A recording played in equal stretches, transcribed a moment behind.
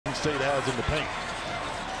State has in the paint.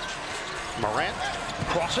 Morant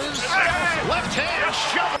crosses, left hand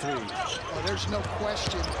shove. Oh, there's no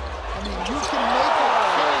question. I mean, you can make a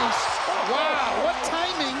case. Wow, what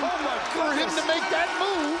timing for him to make that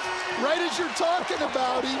move right as you're talking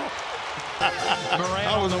about him.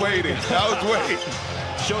 I was waiting.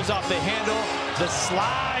 Shows off the handle, the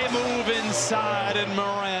sly move inside, and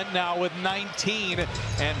Morant now with 19.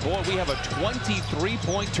 And boy, we have a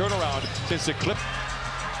 23-point turnaround since the clip.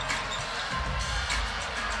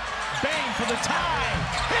 Bang for the tie.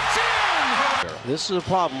 It's in! This is a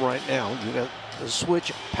problem right now. You got the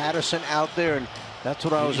switch, Patterson out there, and that's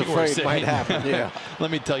what I was afraid might happen. Yeah. Let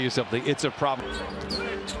me tell you something. It's a problem.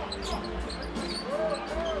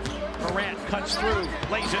 Morant cuts through,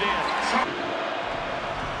 lays it in.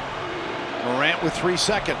 Morant with 3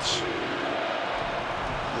 seconds.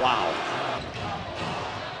 Wow.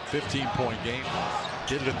 15-point game.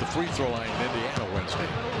 Did it at the free throw line in Indiana Wednesday.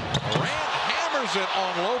 Morant hammers it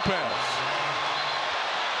on Lopez.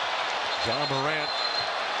 John Morant,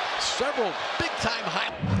 several big-time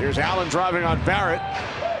high. Here's Allen driving on Barrett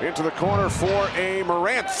into the corner for a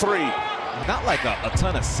Morant three. Not like a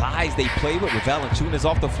ton of size they play with Valanciunas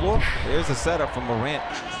off the floor. There's a setup from Morant.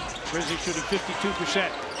 Grizzlies shooting 52%.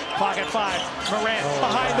 Clock at 5. Morant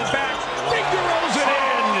behind the back. Finger rolls it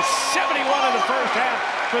in. 71 in the first half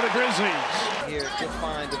for the Grizzlies. Here, good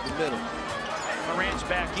find of the middle. Morant's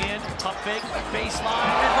back in. Pump fake. Baseline.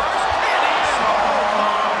 Reverse.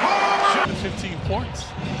 And in. 15 points.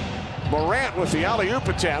 Morant with the alley-oop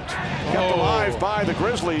attempt. Kept alive by the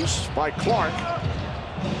Grizzlies by Clark.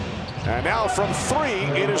 And now from 3,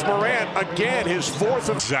 it is Morant again, his 4th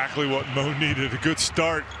of. Exactly what Mo needed. A good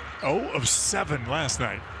start. 0 of 7 last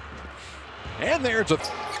night. And there's a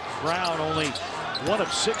Brown only 1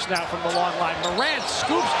 of 6 now from the long line. Morant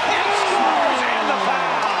scoops and scores, and the foul.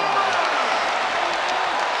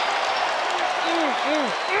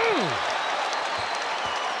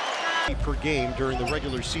 Per game during the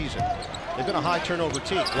regular season. They've been a high turnover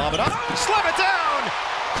team. Lob it up. Slam it down.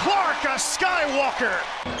 Clark, a Skywalker.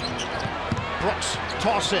 Brooks,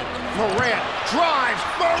 toss in. Morant drives.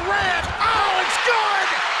 Morant. Oh, it's good.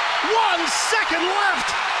 1 second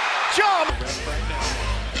left. Jump.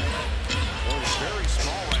 Very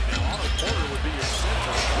small right now. Otto Porter would be your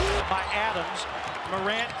center. By Adams.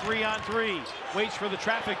 Morant 3-on-3. Waits for the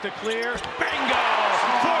traffic to clear. Bingo.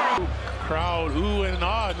 Crowd ooh and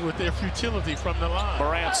ah with their futility from the line.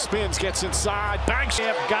 Morant spins, gets inside. Banks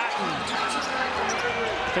have gotten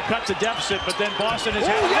to cut the deficit, but then Boston has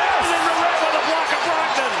had it. And Morant with a block of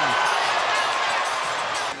Brogdon.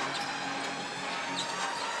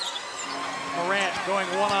 Morant going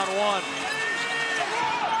one-on-one.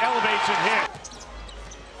 Elevates and hits.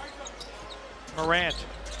 Morant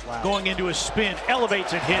going into a spin.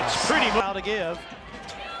 Elevates and hits. Pretty well to give.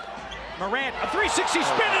 Morant, a 360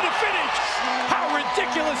 spin and a finish. How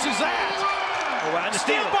ridiculous is that?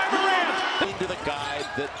 Steal by Morant. Into the guy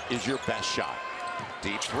that is your best shot.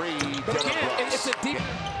 Deep three. But again, it's a deep.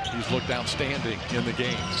 He's looked outstanding in the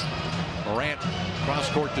game. Morant cross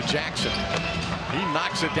court to Jackson. He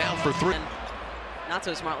knocks it down for 3. Not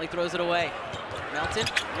so smartly throws it away. Melton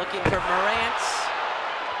looking for Morant.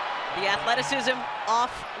 The athleticism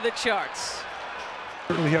off the charts.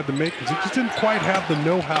 Certainly had to make because he just didn't quite have the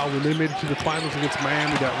know-how when they made it to the finals against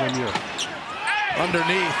Miami that 1 year.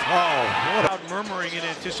 Underneath. Oh, what a murmuring in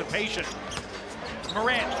anticipation.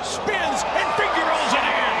 Morant spins and finger rolls it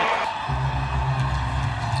in.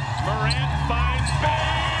 Morant finds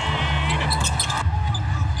Bain.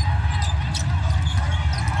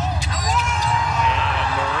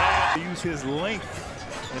 And Morant Use his length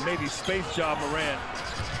and maybe space job Morant.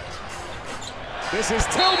 This is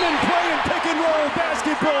Tillman playing pick and roll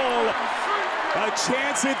basketball. A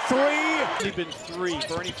chance at 3. Only been 3.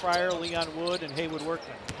 Bernie Fryer, Leon Wood, and Haywood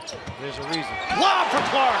Workman. There's a reason. Lob for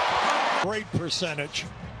Clark. Great percentage.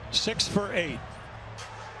 6 for 8.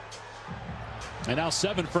 And now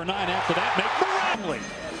 7 for 9 after that. Make Bradley.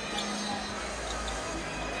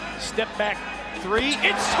 Step back 3.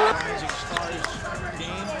 It's 3. Rising Stars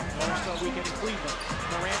game. All-Star weekend in Cleveland.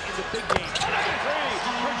 Morant in the big game.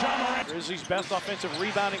 Grizzlies' best offensive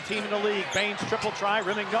rebounding team in the league. Baines triple try,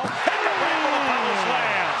 rimming no. And Morant with a power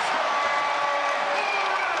slam.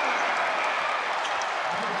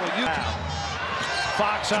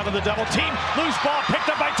 Fox out of the double team. Loose ball picked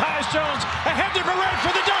up by Tyus Jones. Ahead to Morant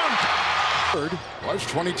for the dunk. Third was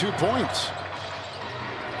 22 points.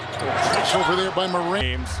 Nice over there by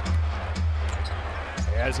Morant.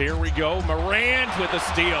 As here we go, Morant with a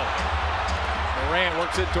steal. Morant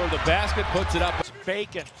works it toward the basket, puts it up.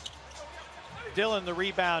 Bacon. Dillon the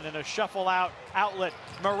rebound and a shuffle outlet.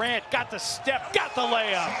 Morant got the step, got the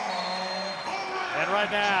layup. And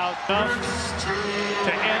right now, to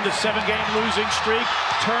end a 7-game losing streak,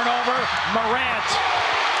 turnover, Morant.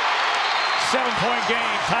 7-point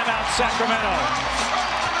game, timeout Sacramento.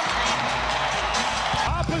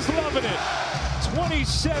 Pop is loving it.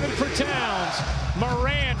 27 for Towns.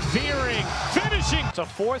 Morant veering, finishing. It's a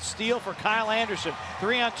 4th steal for Kyle Anderson.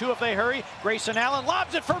 3-on-2 if they hurry. Grayson Allen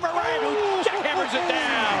lobs it for Morant, who jackhammers it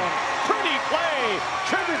down. Pretty play,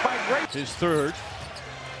 triggered by Grayson. His 3rd.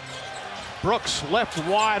 Brooks left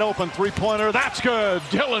wide open 3-pointer. That's good.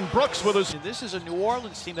 Dillon Brooks with his. This is a New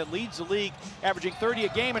Orleans team that leads the league, averaging 30 a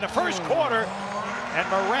game in the first quarter. And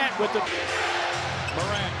Morant with the.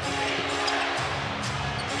 Morant.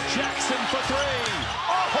 Jackson for 3.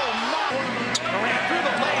 Oh, my. Morant through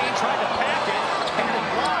the lane, tried to pack it. And it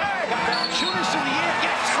blocked. Got down. Shooters in the air.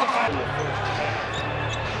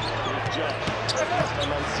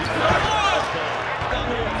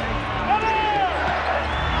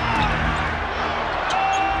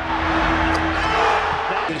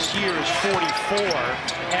 This year is 44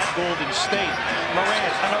 at Golden State.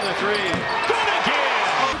 Morant, another 3. Good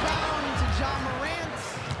again! Down to John Morant.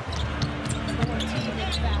 14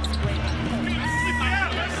 fast break.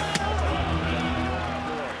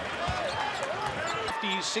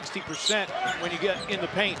 50-60% when you get in the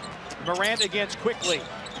paint. Morant against quickly.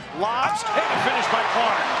 Lobs and a finish by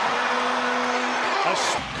Clark. A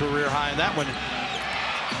career high in that one.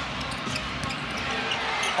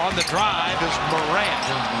 On the drive is Morant.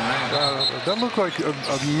 That looked like a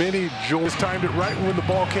mini Jules. Timed it right when the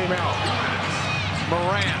ball came out.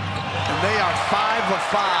 Morant, and they are 5 of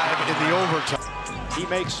 5 in the overtime. He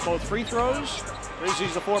makes both free throws.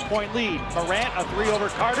 Grizzlies a 4-point lead. Morant a 3 over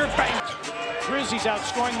Carter. Bang! Grizzlies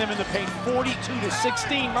outscoring them in the paint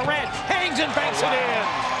 42-16. Morant hangs and banks it in.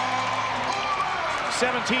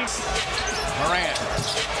 17. Morant.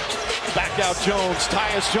 Back out Jones.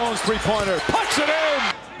 Tyus Jones 3-pointer. Puts it in.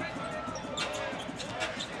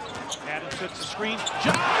 Adams hits the screen.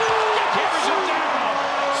 John carries it down.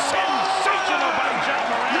 Sensational by John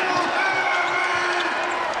Morant.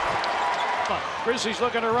 Grizzlies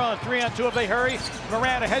looking to run. 3-on-2 if they hurry.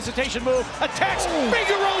 Morant, a hesitation move. Attacks.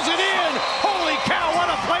 Finger rolls it in. Holy cow,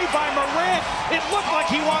 what a play by Morant. It looked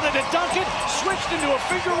like he wanted to dunk it. Switched into a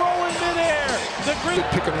finger roll in midair. The Good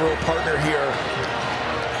pick and roll partner here.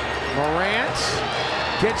 Morant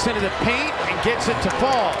gets into the paint and gets it to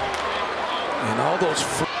fall. And all those.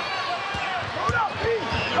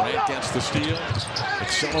 Morant gets the steal,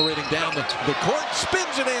 accelerating down the court,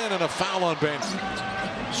 spins it in, and a foul on Ben.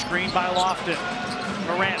 Screen by Lofton.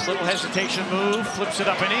 Morant, little hesitation move, flips it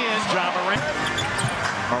up and in. John Morant.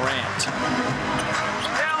 Morant.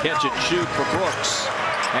 Catch and shoot for Brooks.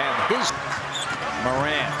 And his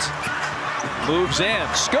Morant moves in.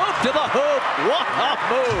 Scoop to the hoop. What a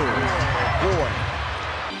move. Boy.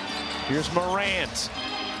 Here's Morant.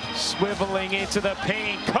 Swiveling into the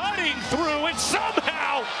paint. Cutting through and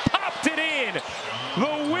somehow popped it in.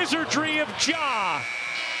 The wizardry of Ja.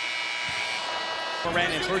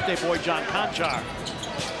 Morant and birthday boy John Conchar.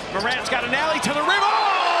 Morant's got an alley to the rim.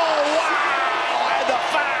 Oh, wow! And the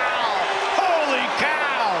foul! Holy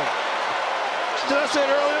cow! Did I say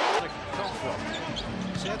it earlier?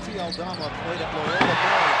 Santi Aldama played at Loyola Maryland.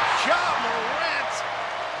 Ja Morant,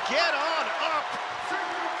 get on up!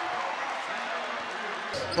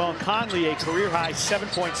 Well, Conley, a career-high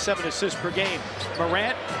 7.7 assists per game.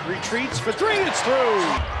 Morant retreats for 3. It's through.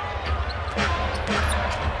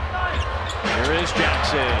 Here is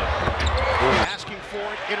Jackson. Asking for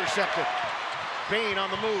it, intercepted. Bain on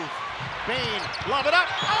the move. Bain, lob it up.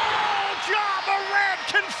 Oh, Ja Morant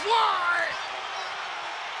can fly!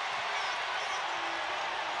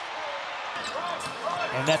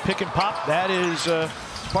 And that pick and pop, that is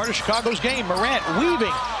part of Chicago's game. Morant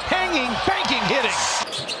weaving, hanging, banking, hitting.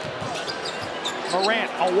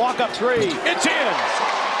 Morant, a walk-up 3. It's in.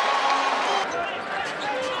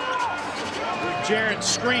 Jaren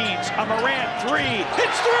screens, a Morant 3.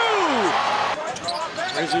 It's through.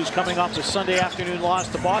 Grizzlies coming off the Sunday afternoon loss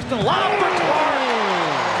to Boston. Lob for Clark.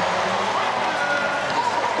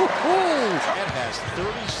 Ed has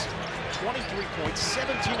 23 points,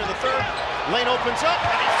 17 in the third. Lane opens up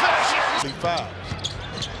and he finishes. He fouls.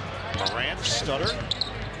 Morant, stutter.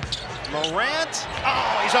 Morant,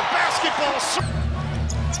 oh, he's a basketball.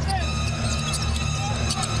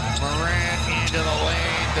 Morant into the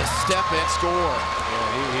lane to step and score.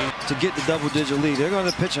 To get the double-digit lead. They're going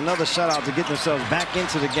to pitch another shutout to get themselves back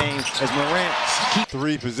into the game as Morant keeps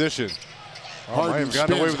 3 position. Harden got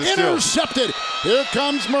away with the steal. Intercepted. Here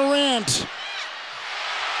comes Morant.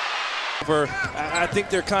 I think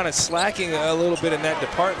they're kind of slacking a little bit in that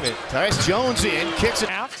department. Tyus Jones in, kicks it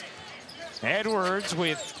out. Edwards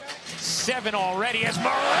with 7 already as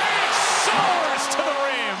Morant soars to the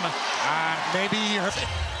rim. Maybe he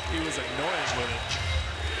was annoyed with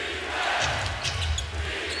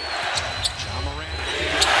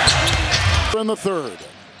it. In the third,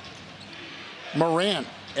 Morant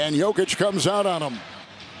and Jokic comes out on him.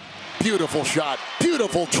 Beautiful shot,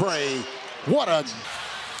 beautiful tray. What a...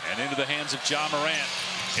 And into the hands of Ja Morant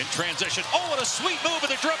in transition. Oh, what a sweet move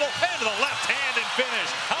with the dribble and to the left hand and finish.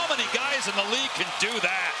 How many guys in the league can do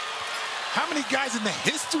that? How many guys in the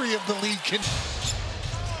history of the league can...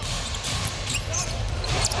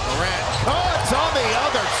 Morant cuts on the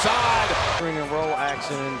other side. Bring and roll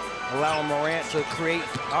action and allowing Morant to create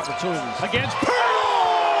opportunities. Against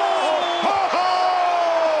Pirtle!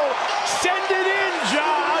 Oh! Send it in,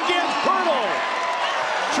 Ja, against Pirtle.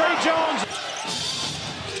 Trey Jones.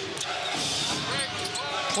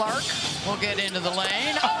 Clark will get into the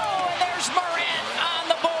lane. Oh, there's Morant on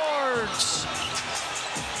the boards.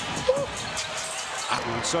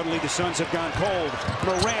 And suddenly the Suns have gone cold.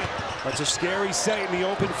 Morant, that's a scary sight in the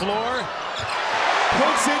open floor.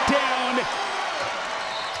 Puts it down.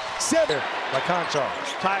 7. Like Conchar.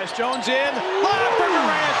 Tyus Jones in. Lob for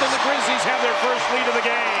Morant, and the Grizzlies have their first lead of the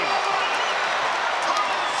game.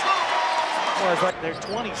 They're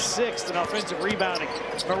 26th in offensive rebounding.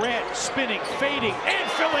 Morant spinning, fading,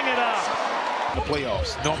 and filling it up. The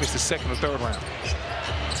playoffs. Normally it's the second or third round.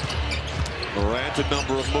 Morant, a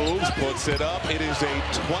number of moves, puts it up. It is a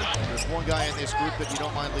 20. There's one guy in this group that you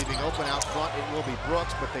don't mind leaving open out front. It will be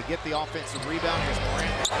Brooks, but they get the offensive rebound. Here's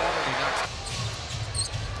Morant in the corner. He knocks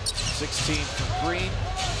 16 for Green,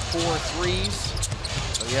 4 threes.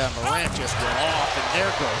 So yeah, Morant just went off, and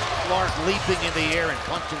there goes Clark leaping in the air and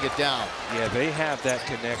punching it down. Yeah, they have that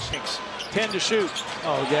connection. 10 to shoot.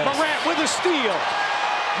 Oh, yes. Morant with a steal.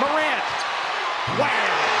 Morant. Wow.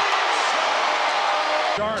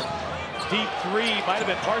 Sharp. Deep 3 might have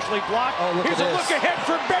been partially blocked. Oh, look Here's at a this. look ahead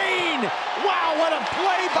for Bane. Wow, what a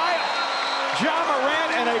play by Ja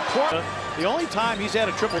Morant and a point. The only time he's had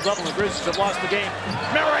a triple-double, the Grizzlies have lost the game.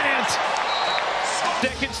 Morant.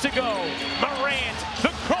 Seconds to go. Morant, the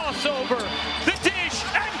crossover, the dish,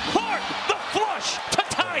 and Clark, the flush to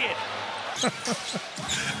tie it.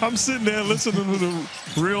 I'm sitting there listening to the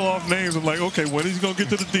reel off names. I'm like, okay, when he's going to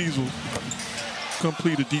get to the diesel?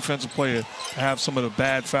 Complete a defensive player, have some of the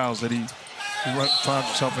bad fouls that he finds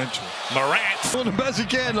himself into. Morant. Doing the best he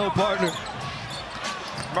can, though, partner.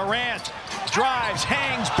 Morant drives,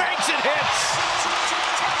 hangs, banks, and hits.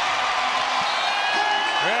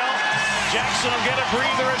 Well, Jackson will get a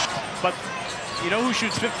breather. But you know who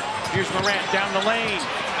shoots 50? Here's Morant down the lane.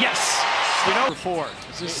 Yes. We know 4.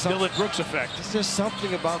 It's Dillon Brooks effect. There's just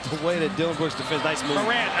something about the way that Dillon Brooks defends. Nice move.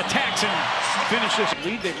 Morant attacks and finishes.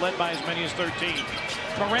 Lead, they've led by as many as 13.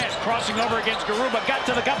 Morant crossing over against Garuba, got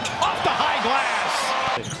to the cup, off the high glass.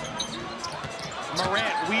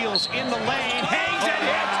 Morant wheels in the lane, hangs and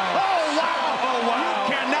hits. Oh, wow. Oh, wow.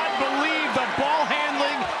 You cannot believe the ball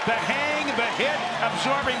handling, the hang, the hit,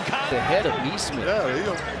 absorbing contact. The head of Neesmith. Yeah, he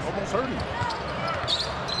almost hurt him.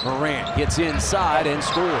 Morant gets inside and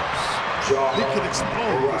scores. He can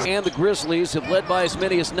explode. And the Grizzlies have led by as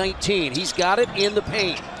many as 19. He's got it in the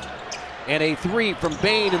paint. And a 3 from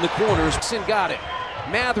Bane in the corners. Jackson got it.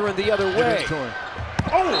 Matherin the other way.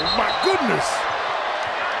 Oh, my goodness.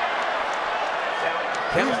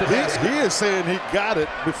 Count the basket. He is saying he got it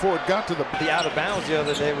before it got to the out of bounds the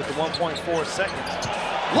other day with the 1.4 seconds.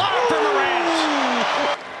 Lob for Morant.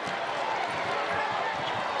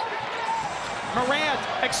 Morant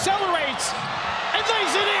accelerates and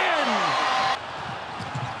lays it in.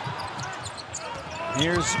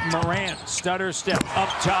 Here's Morant, stutter step up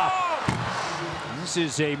top. This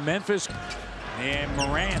is a Memphis, and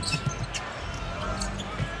Morant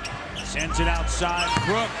sends it outside.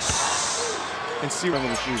 Brooks. And see him in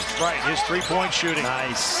the shoot. Right, his three-point shooting.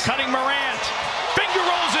 Nice. Cutting Morant. Finger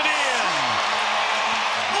rolls it in.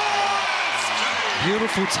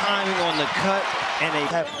 Beautiful timing on the cut, and they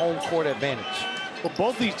have home court advantage. Well,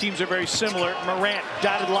 both these teams are very similar. Morant,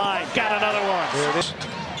 dotted line, got another one. There it is.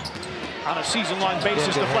 On a season-long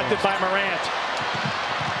basis, deflected by Morant.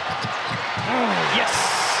 Yes.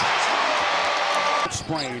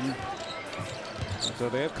 Sprain. So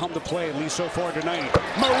they have come to play, at least so far tonight.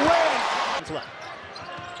 Morant!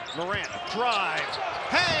 Morant, drive,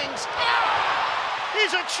 hangs. Ah!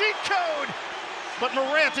 He's a cheat code! But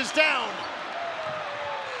Morant is down.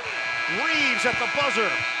 Reeves at the buzzer.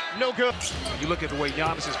 No good. You look at the way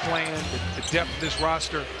Giannis is playing, the depth of this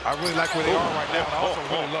roster. I really like where they are right now. And I also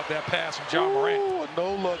really love that pass from Ja Morant. Ooh, a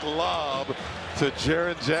no-look lob to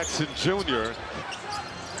Jaren Jackson Jr.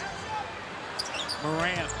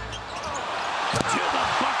 Morant to the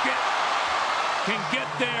bucket. Can get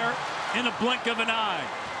there in a blink of an eye.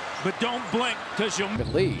 But don't blink because you'll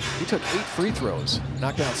lead. He took 8 free throws,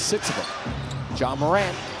 knocked down 6 of them. John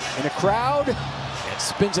Morant in a crowd and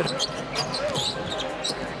spins it.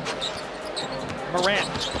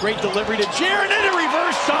 Morant, great delivery to Jaren and a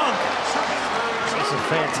reverse dunk. It's a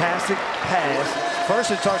fantastic pass.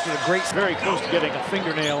 First it starts with a great... Very close to getting a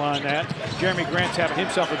fingernail on that. Jeremy Grant's having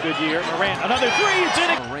himself a good year. Morant, another three, it's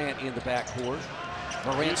in it. Morant in the backcourt.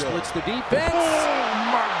 Morant splits the defense. Oh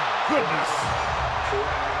my goodness.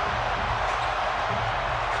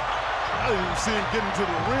 I didn't even see him getting to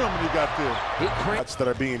the rim when he got there. That's that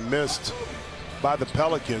are being missed by the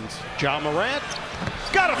Pelicans. John Morant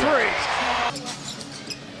got a three.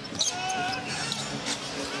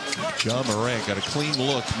 John Morant got a clean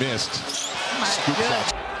look, missed. Scoop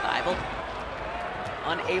shot. Bible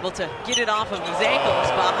unable to get it off of his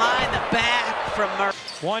ankles behind the back from Morant.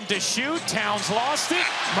 One to shoot. Towns lost it.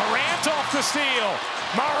 Morant off the steal.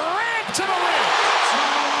 Morant to the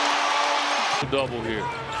rim. Double here.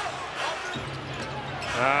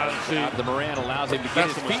 The Morant allows him to get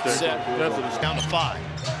his feet set. Down to 5.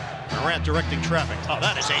 Morant directing traffic. Oh,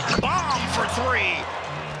 that is a bomb for 3.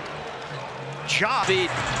 Job.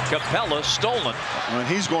 Capella stolen. And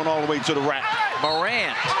he's going all the way to the rack.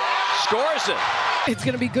 Morant scores it. It's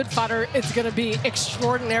going to be good fodder. It's going to be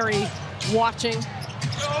extraordinary watching.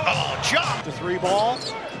 Oh, jump. The 3 ball.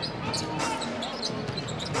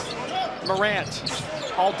 Morant.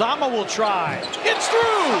 Aldama will try. It's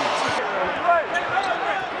through.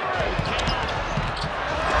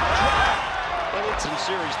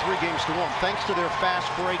 Series 3-1 thanks to their fast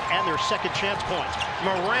break and their second chance points.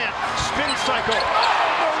 Morant spin cycle.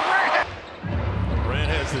 Oh, Morant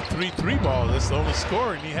has the 3-3 ball. That's the only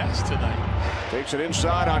scoring he has tonight. Takes it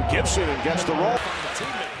inside on Gibson and gets the roll.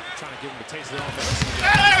 Trying to give him a taste of the offense.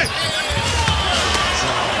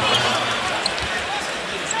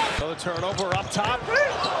 Another turnover up top.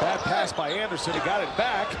 Bad pass by Anderson. He got it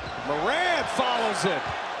back. Morant follows it.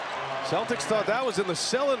 Celtics thought that was in the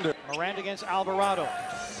cylinder. Morant against Alvarado.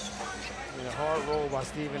 And a hard roll by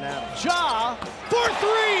Steven Adams. Ja for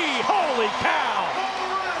 3. Holy cow.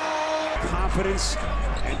 Confidence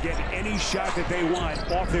and get any shot that they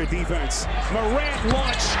want off their defense. Morant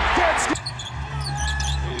launch.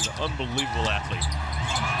 He's an unbelievable athlete.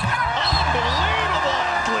 Unbelievable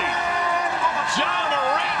athlete. Ja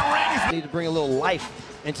Morant rings. Need to bring a little life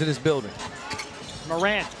into this building.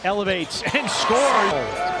 Morant elevates and scores.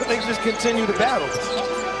 But they just continue to battle.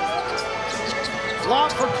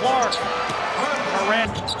 Lob for Clark.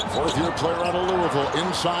 Morant. 4th-year player out of Louisville.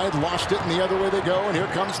 Inside, lost it, and the other way they go. And here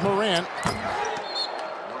comes Morant.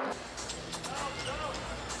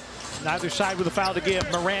 Neither side with a foul to give.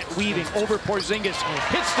 Morant weaving over Porzingis.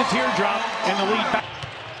 Hits the teardrop and the lead back.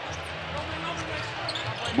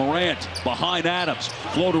 Morant behind Adams.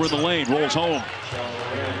 Floater in the lane. Rolls home.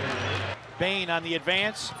 Bain on the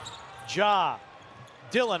advance. Ja.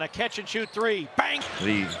 Dillon, a catch and shoot 3. Bang!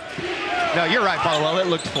 No, you're right, Barwell. It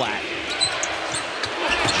looked flat.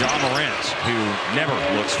 John Morant, who never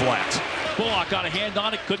looks flat. Bullock got a hand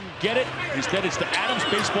on it, couldn't get it. Instead, it's the Adams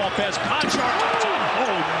baseball pass. Conchar.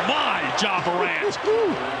 Oh my, John Morant.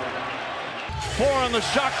 4 on the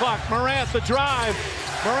shot clock. Morant, the drive.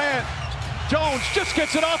 Morant. Jones just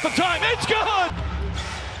gets it off the time. It's good.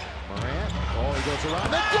 Morant, he goes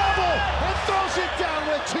around the double and throws it down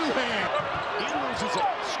with 2 hands. He loses it.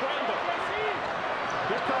 Scramble.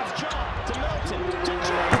 Here comes John to Melton. To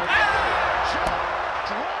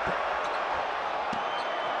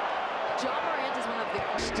John Morant is one of the...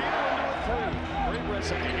 Steal into a 3. Great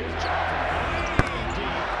recipe. Here's John from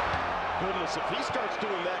deep. Goodness, if he starts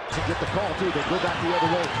doing that. To get the call through, they go back the other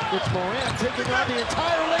way. It's Morant taking on the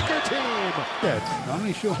entire Laker team. Yeah, not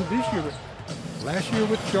only showing this year, but last year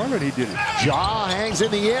with Charlotte, he did it. Ja hangs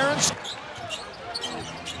in the air and...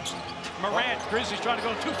 Morant, Grizzlies trying to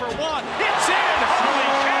go 2 for 1. It's in! Holy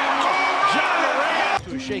cow! Ja Morant!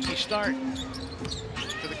 To a shaky start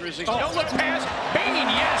for the Grizzlies. No look pass. Bain,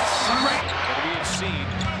 yes! What we have seen,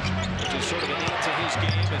 which is sort of an end to his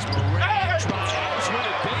game as Morant tries with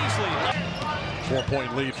it. Beasley.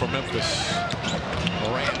 4-point lead for Memphis.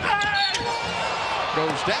 Morant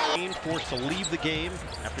goes down. Forced to leave the game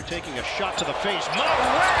after taking a shot to the face.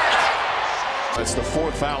 Morant! That's the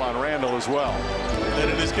 4th foul on Randall as well.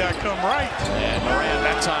 Letting this guy come right. And Morant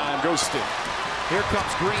that time ghosted. Here comes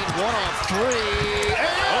Green, 1 on 3.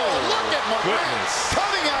 And look at Morant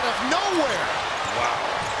coming out of nowhere.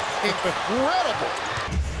 Wow. Incredible.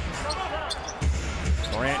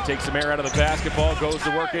 Morant takes some air out of the basketball, goes to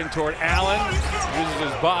work in toward Allen.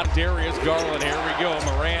 Uses his bot, Darius Garland. Here we go.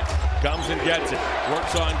 Morant comes and gets it.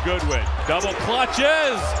 Works on Goodwin. Double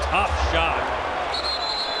clutches. Tough shot.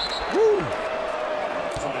 Woo.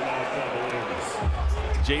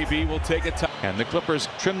 JB will take a time. And the Clippers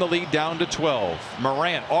trim the lead down to 12.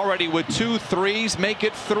 Morant already with 2 threes, make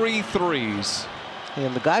it 3 threes.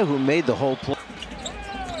 And the guy who made the whole play.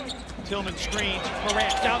 Tillman screens,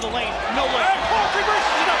 Morant down the lane, no look. Clark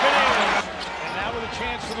reverses it up and in. And now with a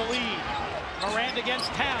chance for the lead. Morant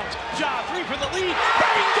against Towns. Ja, 3 for the lead.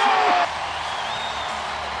 Bingo!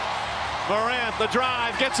 Morant, the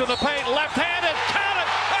drive, gets in the paint, left-handed, count it!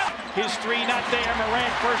 His 3 not there.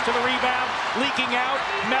 Morant first to the rebound, leaking out.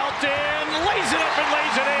 Melton lays it up and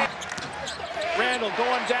lays it in. Randall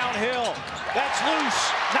going downhill. That's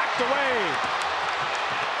loose, knocked away.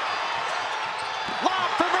 Lob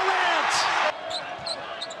for Morant.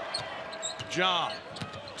 Ja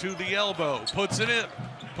to the elbow, puts it in.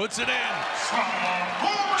 Ja's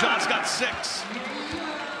got 6.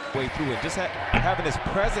 Way through it. Just having his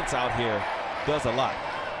presence out here does a lot.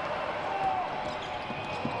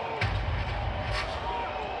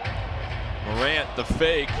 Morant, the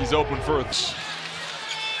fake. He's open for a...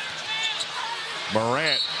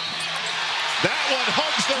 Morant. That one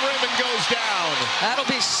hugs the rim and goes down. That'll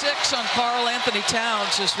be 6 on Karl Anthony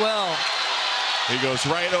Towns as well. He goes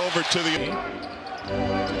right over to the...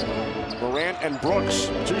 Morant and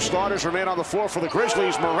Brooks, 2 starters remain on the floor for the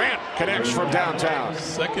Grizzlies. Morant connects from downtown.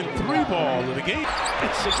 Second 3 ball of the game.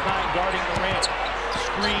 At 6'9", guarding Morant.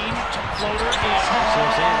 Screen, floater in.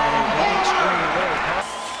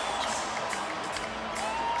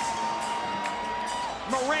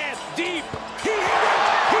 Morant deep. He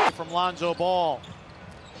hit it. From Lonzo Ball.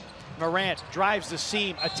 Morant drives the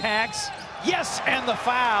seam, attacks. Yes, and the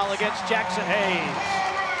foul against Jackson Hayes.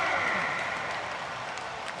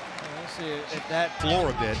 Let's see if that floor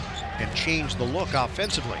a bit and change the look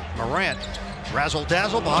offensively. Morant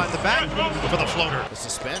razzle-dazzle behind the back for the floater. The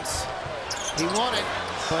suspense. He won it,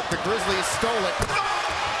 but the Grizzlies stole it.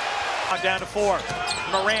 Down to 4.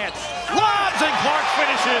 Morant lobs and Clark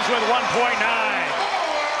finishes with 1.9.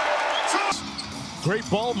 Great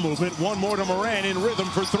ball movement. One more to Morant in rhythm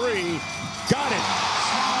for 3. Got it.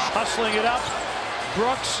 Hustling it up.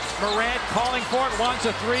 Brooks, Morant calling for it, wants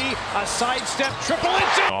a 3, a sidestep, triple,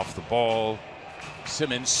 it's in! Off the ball.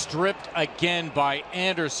 Simmons stripped again by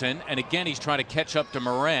Anderson, and again he's trying to catch up to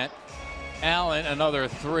Morant. Allen, another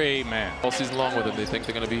 3, man. All season long with him, they think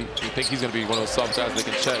he's going to be one of those sub guys they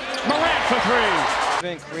can check. Morant for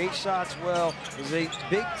 3. Create shots well. He's a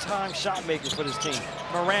big-time shot maker for this team.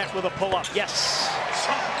 Morant with a pull-up, yes.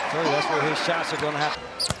 So that's where his shots are going to happen.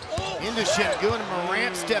 Into Şengün,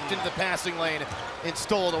 Morant stepped into the passing lane and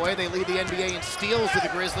stole it away. They lead the NBA in steals to the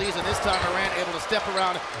Grizzlies, and this time Morant able to step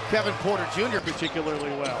around Kevin Porter Jr. particularly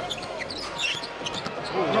well.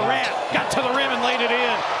 Morant got to the rim and laid it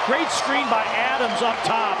in. Great screen by Adams up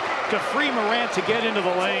top to free Morant to get into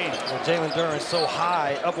the lane. Well, Jalen Duren's so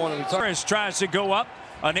high up on him. Durant tries to go up,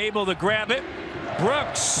 unable to grab it.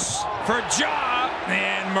 Brooks for Ja,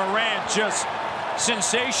 and Morant just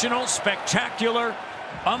sensational, spectacular.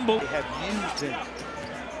 They have used him.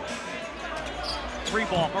 3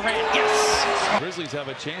 ball, Morant, yes! Grizzlies have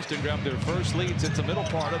a chance to grab their first lead since the middle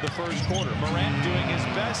part of the first quarter. Morant doing his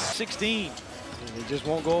best. 16. He just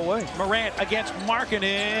won't go away. Morant against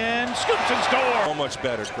Markkanen, scoops and scores! So much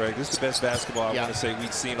better, Craig. This is the best basketball I want to say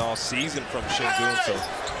we've seen all season from Şengün, so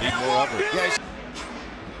need more of it. Yeah.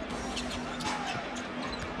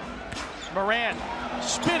 Morant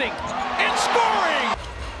spinning and scoring!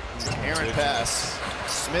 Errant pass.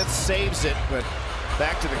 Smith saves it, but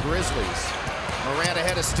back to the Grizzlies. Morant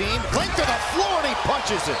ahead of steam. Length to the floor, and he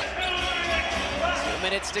punches it. 2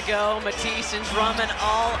 minutes to go. Matisse and Drummond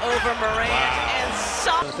all over Morant. And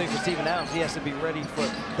so the thing for Steven Adams, he has to be ready for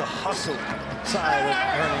the hustle side of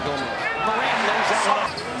Hernan Gomez. Morant knows that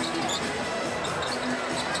one.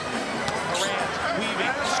 Morant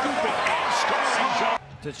weaving, scooping, and scoring.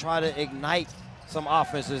 To try to ignite some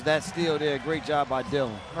offenses, that's still there. Great job by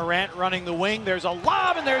Dillon. Morant running the wing. There's a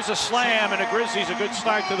lob and there's a slam, and the Grizzlies a good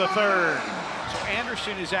start to the 3rd. So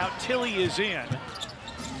Anderson is out, Tilly is in.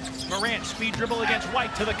 Morant speed dribble against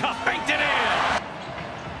White to the cup, banked it in.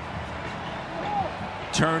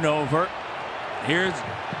 Turnover. Here's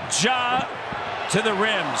Ja to the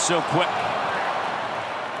rim, so quick.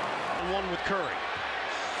 One with Curry.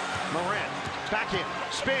 Morant back in,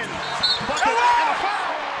 spin, bucket, and a foul.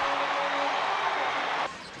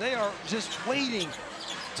 They are just waiting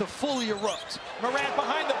to fully erupt. Morant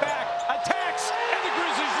behind the back, attacks, and the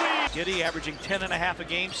Grizzlies lead. Giddey averaging 10.5 a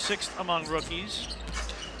game, 6th among rookies.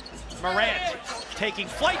 Morant taking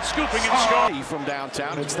flight, scooping and scoring. From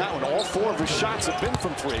downtown, it's that one. All 4 of his shots have been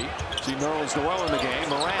from 3. See Nerlens Noel in the game.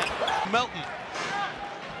 Morant. Melton.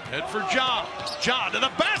 Head for Ja. Ja to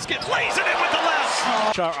the basket. Lays it in with the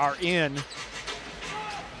left. Are in.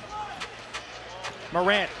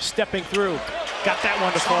 Morant stepping through. Got that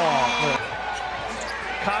one to fall.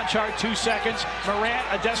 Conchart, 2 seconds. Morant,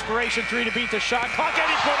 a desperation 3 to beat the shot clock,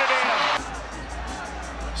 and he put it in.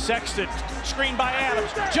 Sexton, screened by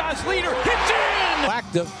Adams. Ja's leader, hits in!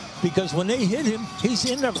 Active, because when they hit him, he's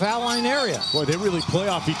in the foul line area. Boy, they really play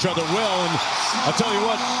off each other well, and I'll tell you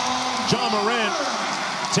what, Ja Morant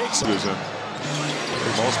takes it. For the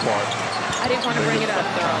most part. I didn't want to bring it up,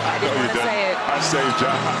 though. I didn't want to say it. I saved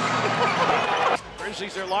Ja.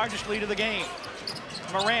 Grizzlies, their largest lead of the game.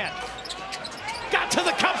 Morant got to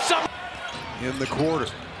the cup some. In the quarter.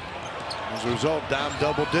 As a result, down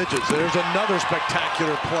double digits. There's another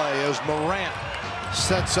spectacular play as Morant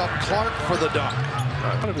sets up Clark for the dunk.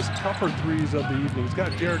 One of his tougher threes of the evening. He's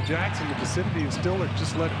got Jared Jackson in the vicinity and still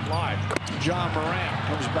just let it fly. Ja Morant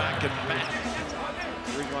comes back and match.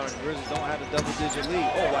 The reason why the Grizzlies don't have a double-digit lead.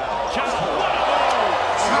 Oh, wow.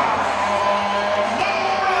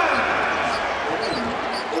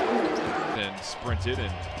 And sprinted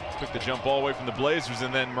and took the jump all the way from the Blazers,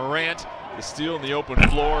 and then Morant, the steal in the open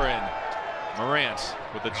floor, and Morant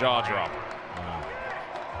with the jaw drop.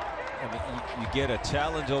 I mean, you get a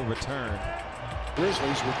challenge overturned.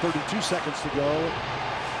 Grizzlies with 32 seconds to go.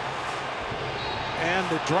 And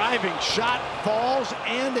the driving shot falls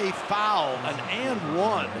and a foul, an and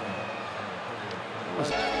one.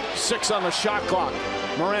 6 on the shot clock.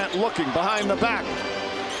 Morant looking behind the back.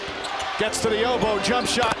 Gets to the elbow, jump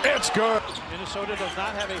shot, it's good. Minnesota does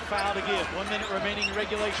not have a foul to give. 1 minute remaining in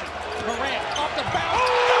regulation. Morant off the bounce,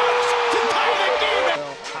 to tie the game.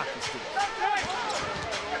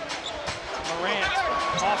 Morant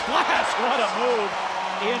off glass, what a move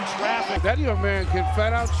in traffic. That young man can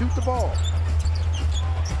flat out shoot the ball.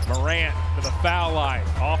 Morant to the foul line,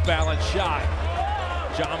 off balance shot.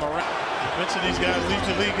 Ja Morant. Mention these guys lead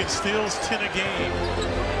the league in steals, 10 a game.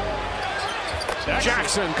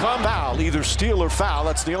 Jackson come foul, either steal or foul.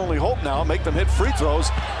 That's the only hope now. Make them hit free throws.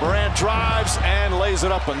 Morant drives and lays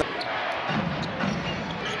it up. And real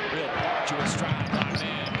arduous drive by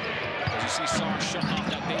man. As you see Sarr shut off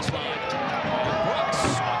that baseline.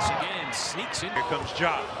 Brooks once again sneaks in. Here comes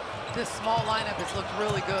Ja. This small lineup has looked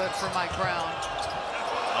really good for Mike Brown.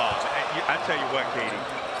 I tell you what, Katie.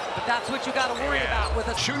 But that's what you got to worry about with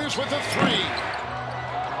a Shooters with a 3.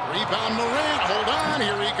 Rebound Morant. Hold on.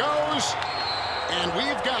 Here he goes. And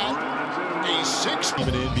we've got a 6.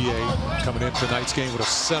 Even the NBA coming in tonight's game with a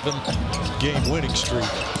 7-game winning streak.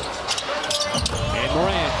 And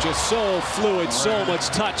Morant just so fluid, so much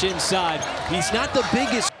touch inside. He's not the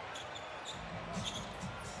biggest.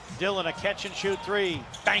 Dillon, a catch and shoot 3.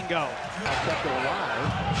 Bango. kept it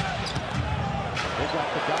alive. They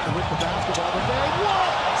got the guy with the basketball today.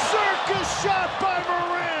 What? Circus shot by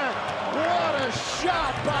Morant. What a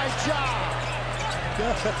shot by Ja.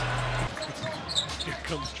 Here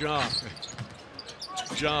comes Ja.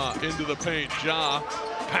 Ja into the paint. Ja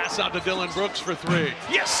pass out to Dylan Brooks for 3.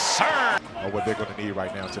 Yes, sir. What they're going to need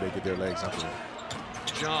right now until they get their legs under it.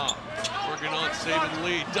 Ja working on saving the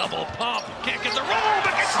lead. Double pump. Can't get the roll,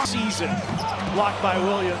 but gets season. Blocked by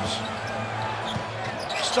Williams.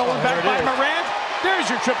 Stolen back by Morant. There's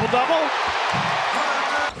your triple-double.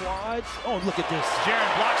 Oh, look at this.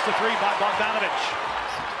 Jaren blocks the 3 by Bogdanovich.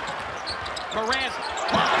 Morant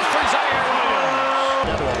blocks for Zaire Williams.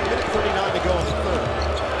 1:39 to go in the third.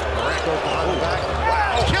 Morant goes behind the back.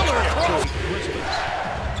 Wow, killer!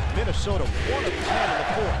 Minnesota 1 of 10 in the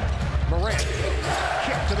fourth. Morant,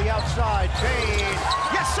 kick to the outside. Payne.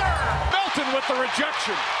 Yes, sir! Melton with the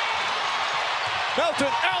rejection.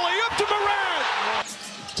 Melton, alley-up to Morant.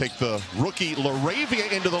 Take the rookie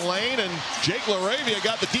LaRavia into the lane, and Jake LaRavia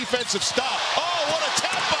got the defensive stop. Oh, what a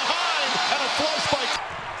tap behind and a flush by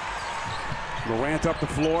Morant up the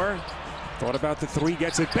floor. Thought about the 3,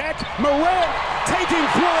 gets it back. Morant taking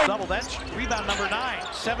flight. Double bench, rebound number 9.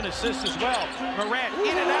 7 assists as well. Morant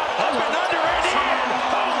in and out, up and under and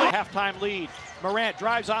in. Halftime lead. Morant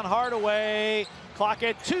drives on Hardaway. Clock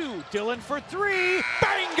at 2. Dillon for 3.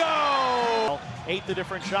 Bango! 8 the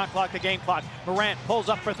different shot clock, the game clock. Morant pulls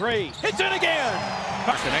up for 3. Hits it again.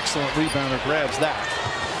 An excellent rebounder grabs that.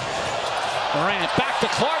 Morant back to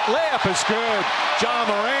Clark. Layup is good. Ja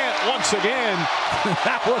Morant once again.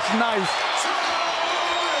 That was nice.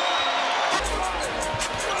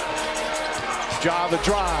 Ja the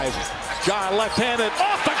drive. Ja left-handed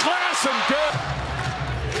off the glass and good.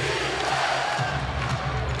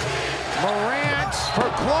 Morant for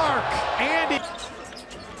Clark. And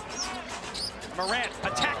Morant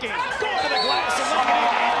attacking, going to the glass and looking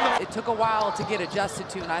in. It took a while to get adjusted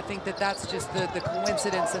to, and I think that that's just the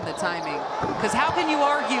coincidence and the timing. Because how can you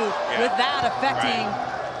argue with that affecting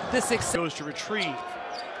the success? Goes to retrieve.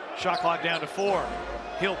 Shot clock down to 4.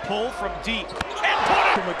 He'll pull from deep and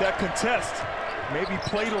put it. With that contest, maybe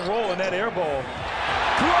played a role in that air ball.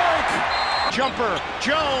 Clark! Jumper,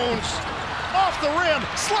 Jones, off the rim,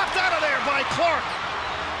 slapped out of there by Clark.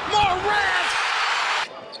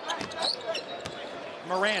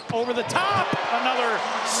 Morant over the top. Another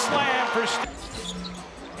slam for.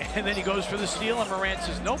 And then he goes for the steal, and Morant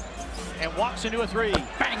says nope, and walks into a 3.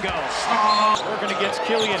 Bango! Working against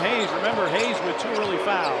Killian Hayes. Remember, Hayes with 2 early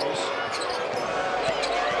fouls.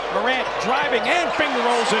 Morant driving and finger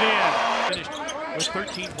rolls it in. Finished with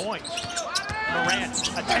 13 points. Morant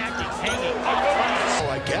attacking, hanging up front. Oh,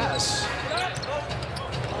 I guess.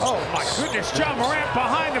 Oh my goodness, John Morant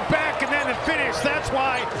behind the back and then the finish. That's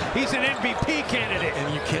why he's an MVP candidate.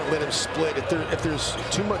 And you can't let him split. If there's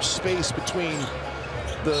too much space between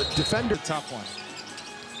the defender. Tough one.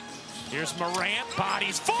 Here's Morant,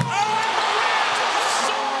 bodies full. Oh,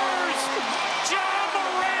 Soars! John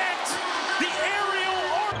Morant, the aerial.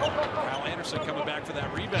 Kyle Anderson coming back for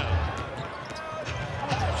that rebound.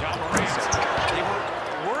 John Morant. They were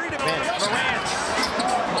worried about Morant.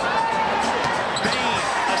 Bain,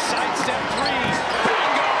 a sidestep 3.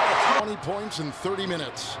 Bingo! 20 points in 30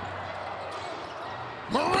 minutes.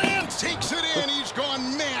 Morant takes it in. He's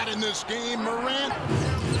gone mad in this game. Morant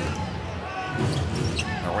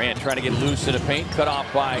trying to get loose in the paint, cut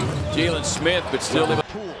off by Jalen Smith, but still.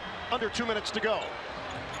 Poole, under 2 minutes to go.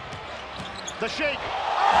 The shake.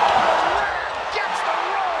 Morant gets the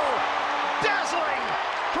roll. Dazzling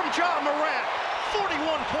from John Morant.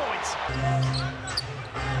 41 points.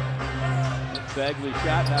 Bagley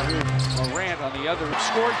shot. Now here's Morant on the other.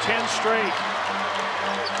 Scored 10 straight.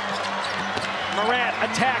 Morant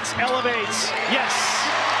attacks, elevates. Yes.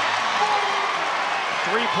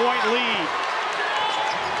 3-point lead.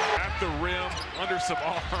 At the rim, under some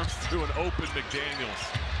arms to an open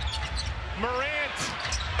McDaniels. Morant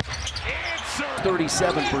answer.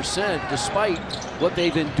 37%, despite what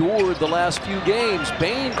they've endured the last few games.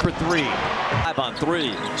 Bain for 3. 5 on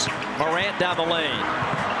 3s. Morant down the lane.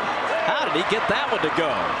 How did he get that one to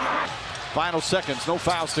go? Final seconds, no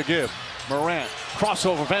fouls to give. Morant,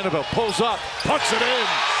 crossover, Vanderbilt pulls up, puts it in.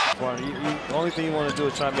 The only thing you want to do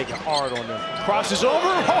is try to make it hard on them. Crosses over.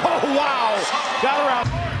 Oh, wow. Got around.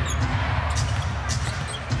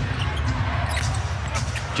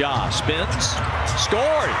 Ja spins,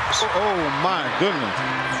 scores. Oh, my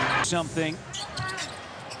goodness. Something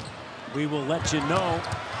we will let you know.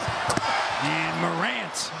 And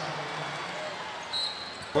Morant.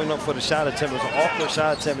 Going up for the shot attempt. It was an awkward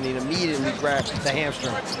shot attempt, and he immediately grabbed the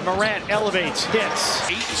hamstring. Morant elevates, hits.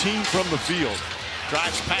 18 from the field.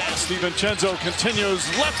 Drives past. DiVincenzo continues.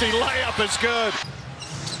 Lefty layup is good.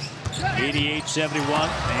 88-71,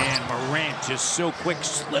 and Morant just so quick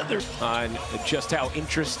slithered. On just how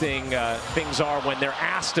interesting things are when they're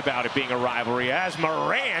asked about it being a rivalry, as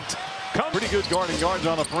Morant comes. Pretty good guarding guards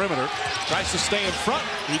on the perimeter. Tries to stay in front.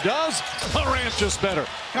 He does. Morant just better.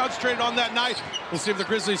 Concentrated on that night. We'll see if the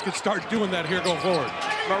Grizzlies can start doing that here going forward.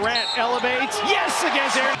 Morant elevates. Yes,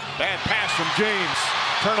 against Aaron. Bad pass from James.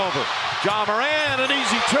 Turnover. Ja Morant, an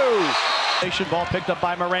easy 2. Ball picked up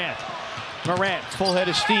by Morant. Morant, full head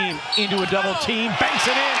of steam, into a double team, banks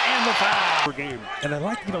it in, and the foul. Game. And I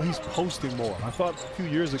like, he's posting more. I thought a few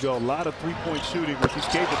years ago, a lot of three-point shooting, which he's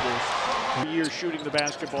capable of. Years shooting the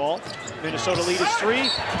basketball. Minnesota lead is 3.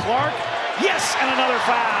 Clark, yes, and another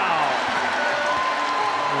foul.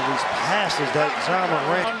 These passes that Ja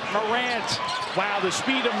Morant. Wow, the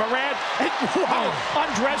speed of Morant. Wow,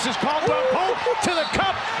 undresses Caldwell Pope to the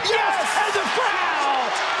cup. Yes, and the foul.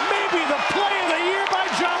 Maybe the play of the year by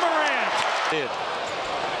Ja Morant.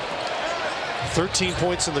 13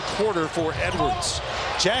 points in the quarter for Edwards.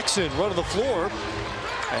 Jackson running the floor.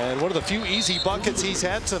 And one of the few easy buckets he's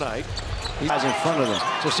had tonight. Guys in front of them.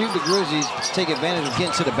 So see if the Grizzlies take advantage of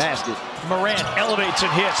getting to the basket. Morant elevates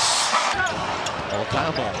and hits.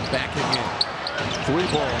 All-time ball, backing in. 3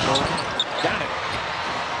 ball, got it.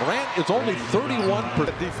 Morant is only 31%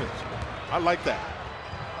 defense. I like that.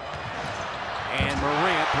 And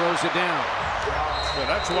Morant throws it down. Yeah,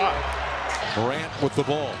 that's a lot. Morant with the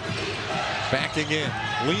ball. Backing in,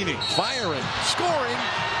 leaning, firing, scoring,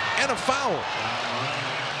 and a foul.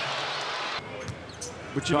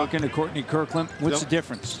 But you're talking to Courtney Kirkland. What's the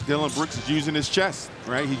difference? Dylan Brooks is using his chest,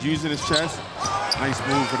 right? He's using his chest. Nice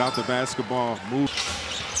move without the basketball. Move.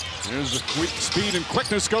 There's the quick speed and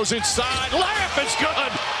quickness goes inside. Layup is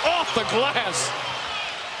good. Off the glass.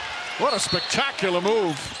 What a spectacular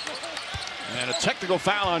move. And a technical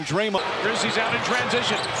foul on Draymond. Grizzlies out in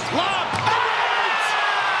transition. Lob!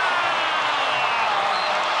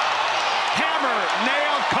 Hammer,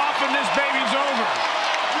 nailed, coffin, this baby's over.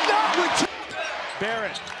 Not with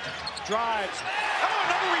Barrett drives. Oh,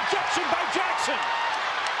 another rejection by Jackson.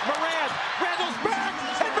 Morant, Randall's back,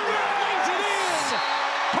 and Morant lays it in.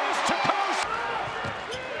 Coast to coast.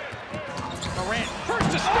 Morant,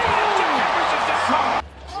 first to speed, and Jack Hammers it down.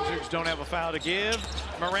 Wizards don't have a foul to give.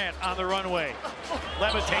 Morant on the runway.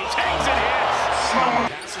 Levitates, hangs and hits.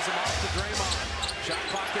 Passes him off to Draymond. Shot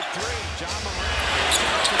clock at 3. John Morant.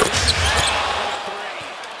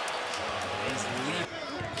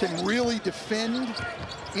 Can really defend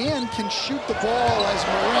and can shoot the ball as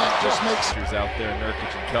Morant just makes. He's out there,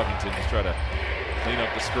 Nurkic and Covington just try to clean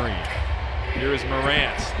up the screen. Here is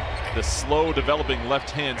Morant. The slow developing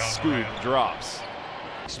left-hand scoop drops.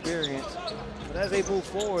 Experience. But as they move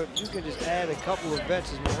forward, you can just add a couple of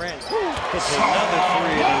vets as Morant hits another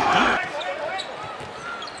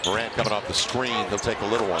 3. Morant coming off the screen. He'll take a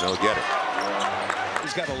little one. He'll get it.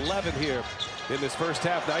 He's got 11 here in this first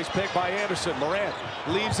half. Nice pick by Anderson. Morant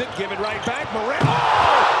leaves it, give it right back. Morant.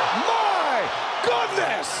 Oh, my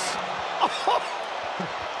goodness!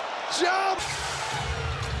 Jump!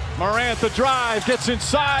 Morant, the drive, gets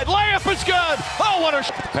inside. Layup is good. Oh, what a...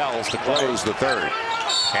 Pels to close the third.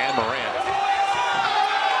 And Morant.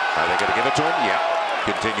 Are they going to give it to him? Yeah.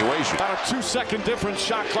 Continuation. About a 2-second difference,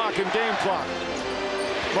 shot clock and game clock.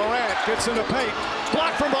 Morant gets in the paint.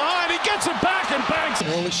 Blocked from behind. He gets it back and banks.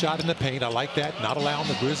 Early shot in the paint. I like that. Not allowing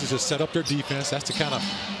the Grizzlies to set up their defense. That's the kind of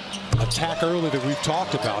attack early that we've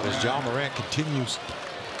talked about as John Morant continues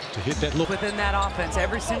to hit that look. Within that offense,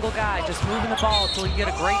 every single guy just moving the ball until you get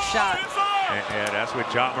a great shot. And that's what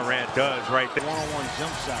John Morant does right there. One-on-one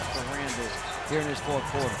jump shot for Randall here in this fourth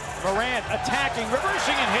quarter. Morant attacking,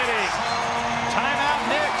 reversing and hitting. Timeout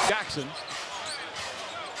Knicks. Jackson.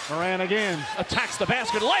 Morant again attacks the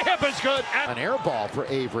basket. Layup is good. An air ball for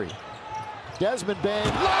Avery. Desmond Bain,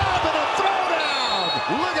 lob and a throwdown.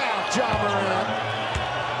 Look out, John Morant.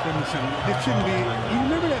 It shouldn't be. You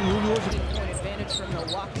remember that movie? Point advantage from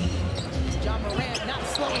Milwaukee. John Morant not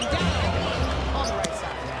slowing down on the right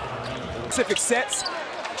side. Specific sets,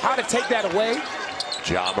 how to take that away.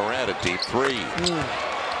 John Morant, a deep 3.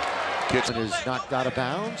 Kitchen is knocked out of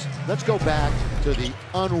bounds. Let's go back to the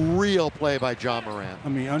unreal play by John Morant. I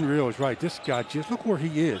mean, unreal is right. This guy, just look where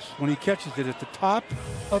he is when he catches it at the top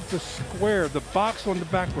of the square, the box on the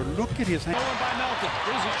backboard. Look at his hand. Stolen by Melton.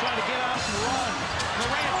 Grizzlies trying to get out and run.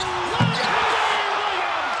 Morant.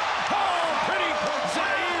 Oh, pretty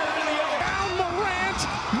Zaire to the other. Down Morant.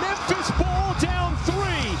 Memphis ball down 3.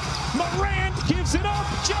 Morant gives it up.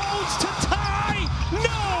 Jones to tie.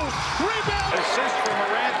 No. Rebound. Assist for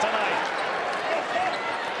Morant tonight.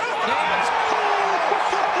 Yes.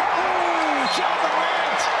 John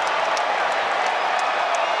Morant.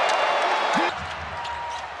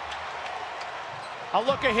 A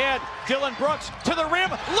look ahead. Dylan Brooks to the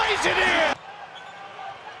rim. Lays it in.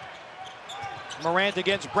 Morant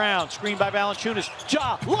against Brown. Screen by Valanciunas.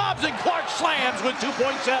 Ja lobs and Clark slams with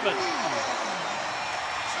 2.7.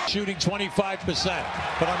 Shooting 25%,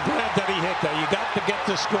 but I'm glad that he hit that. You got to get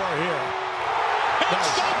the score here.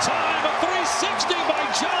 It's showtime, a 360 by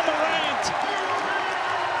John Morant.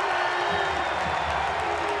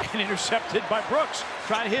 And intercepted by Brooks.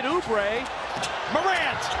 Trying to hit Oubre.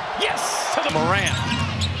 Morant, yes, to the Morant.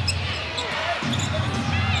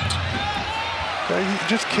 You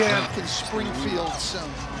just can't. In Springfield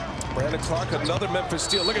soon. Brandon Clark, another Memphis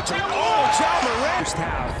steal. Look at John. Oh, John Morant. First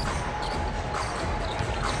half.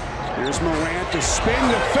 Here's Morant to spin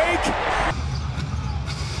the fake.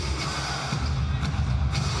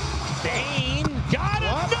 Bain got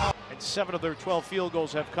it. No. And 7 of their 12 field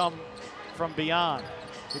goals have come from beyond.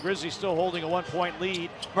 The Grizzlies still holding a 1-point lead.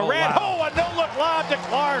 Morant, a no-look lob to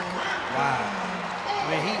Clark. Wow. I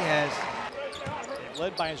mean, he has.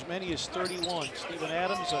 Led by as many as 31. Steven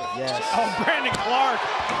Adams. Yes. Oh, Brandon Clark.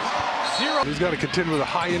 0. He's got to contend with a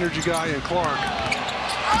high-energy guy in Clark.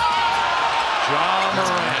 John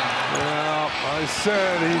Morant. Yeah, I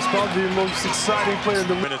said he's probably the most exciting player in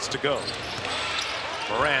the league. Minutes to go.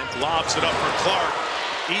 Morant lobs it up for Clark.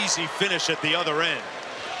 Easy finish at the other end.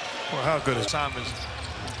 Well, how good his time is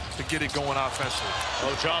to get it going offensively.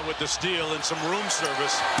 Oh, John with the steal and some room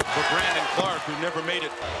service for Brandon Clark, who never made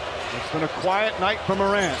it. It's been a quiet night for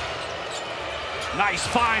Morant. Nice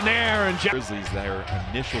find there. And Grizzlies, their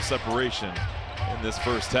initial separation in this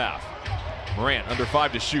first half. Morant under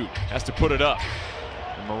 5 to shoot, has to put it up.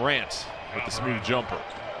 And Morant with the smooth jumper.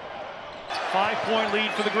 5-point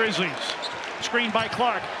lead for the Grizzlies. Screen by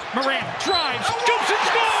Clark. Morant drives, scoops and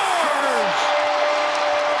scores!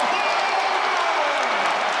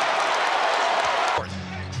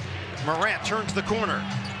 turns the corner,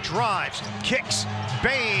 drives, kicks,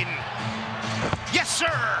 Bane. Yes,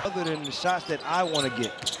 sir! Other than the shots that I want to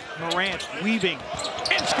get. Morant weaving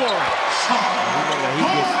and scoring. He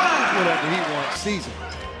gets whatever he wants. Season.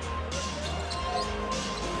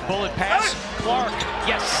 Bullet pass. Clark.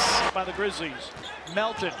 Yes. By the Grizzlies.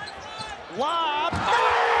 Melton. Lob.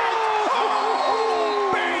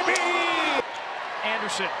 Oh, baby!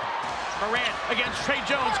 Anderson. Morant against Trey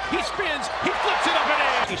Jones. He spins. He flips it up and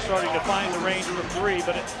in. He's starting to find the range for three,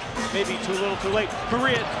 but it may be too little, too late.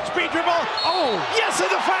 Morant, speed dribble. Oh, yes,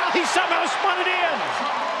 and the foul. He somehow spun it in.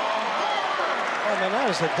 Oh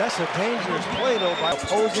man, that's a dangerous play though by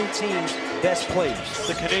opposing teams' best players.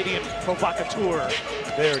 The Canadian provocateur.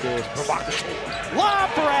 There it is, provocateur.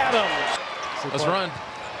 Lob for Adams. Let's run.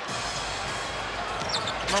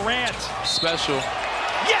 Morant. Special.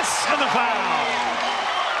 Yes, and the foul.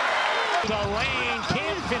 The lane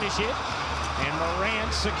can't finish it. And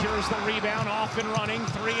Morant secures the rebound, off and running.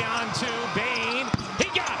 3-on-2. Bane. He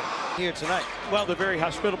got it. Here tonight. Well, the very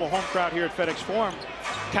hospitable home crowd here at FedEx Forum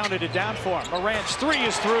counted it down for him. Morant's three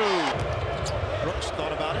is through. Brooks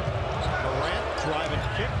thought about it. Morant, drive and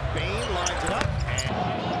kick. Bane lines it up.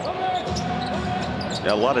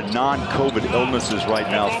 Yeah, a lot of non-COVID illnesses right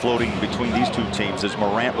now floating between these two teams as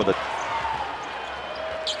Morant with a...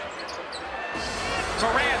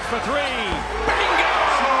 Morant for three.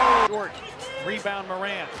 Bingo! Short. Rebound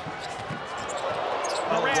Morant.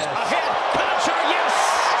 Morant ahead. Concha, yes!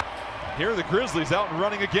 Here are the Grizzlies out and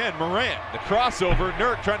running again. Morant, the crossover.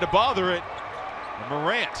 Nurk trying to bother it. And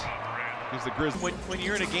Morant gives the Grizzlies. When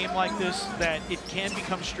you're in a game like this, that it can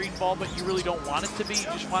become street ball, but you really don't want it to be. You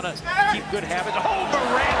just want to keep good habits. Oh,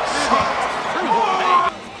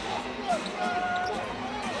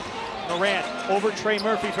 Morant! Morant over Trey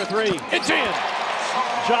Murphy for three. It's in!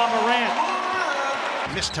 Ja Morant.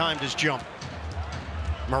 Mistimed his jump.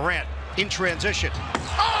 Morant in transition.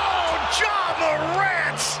 Oh, Ja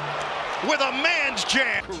Morant! With a man's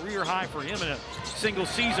jam. Career high for him in a single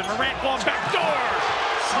season. Morant going back door.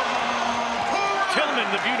 Tillman,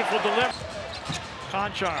 the beautiful delivery.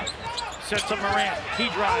 Conchar sets up Morant. He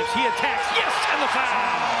drives. He attacks. Yes, and the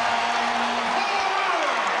foul.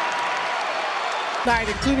 Night,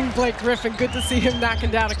 including Blake Griffin. Good to see him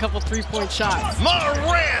knocking down a couple three-point shots.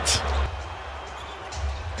 Morant!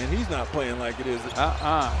 And he's not playing like it is.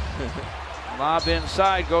 Lob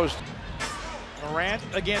inside goes. Morant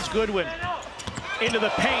against Goodwin. Into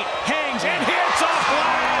the paint. Hangs and hits off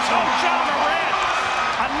glass. Oh, Ja Morant.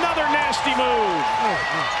 Another nasty move.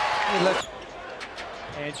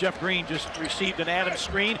 And Jeff Green just received an Adams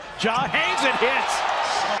screen. Ja hangs and hits.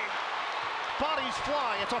 Bodies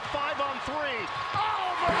fly. It's a 5-on-3. Oh,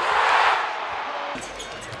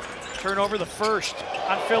 Turnover the first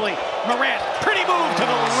on Philly. Morant, pretty move to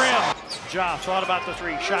the rim. Ja thought about the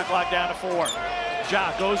three. Shot clock down to 4.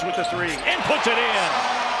 Ja goes with the three and puts it in.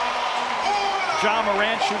 Ja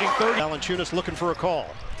Morant shooting 30. Valanciunas looking for a call.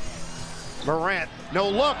 Morant, no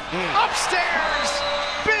look. Upstairs.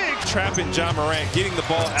 Big. Trapping Ja Morant, getting the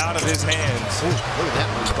ball out of his hands. Ooh, look at that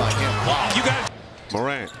move by him. Wow. You got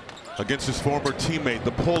Morant against his former teammate.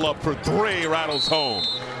 The pull-up for three rattles home.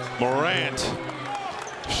 Morant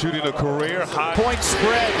shooting a career high. Point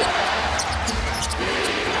spread.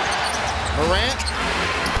 Morant,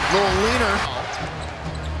 a little leaner.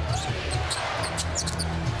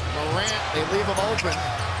 Morant, they leave him open.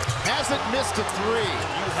 Hasn't missed a three.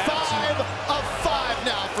 5 of 5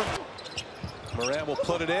 now from. Morant will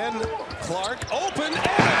put it in. Clark open.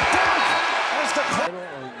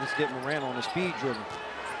 Let's get Morant on the speed dribble.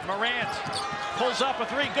 Morant pulls up a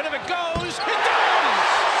three. Good if it goes. It does!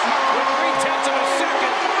 With 3/10 of a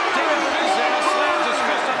second, David Fizdale slams his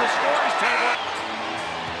fist on the scorer's table.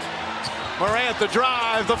 Morant, the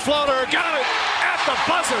drive, the floater, got it at the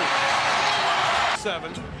buzzer.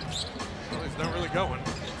 7. Well, he's not really going.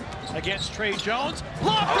 Against Trey Jones.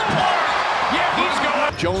 Lob for Clark! Yeah, he's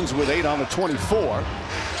going. Jones with 8 on the 24.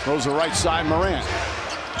 Throws the right side, Morant.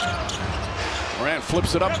 Morant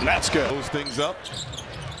flips it up, and that's good. Those things up.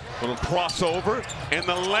 Little crossover in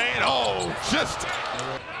the lane. Oh, just.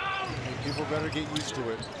 People better get used to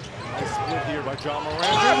it. Nice split here by Ja Morant.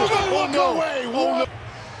 Oh, no way. Oh, no.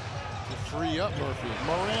 To free up Murphy.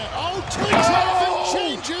 Morant, takes off and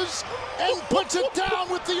changes and puts it down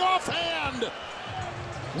with the offhand.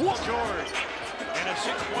 George. And a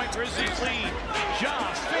 6-point Grizzlies lead.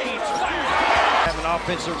 Ja fades, fires. Having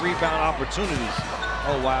offensive rebound opportunities.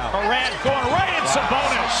 Oh, wow. Morant going right at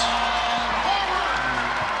Sabonis.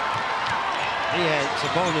 He had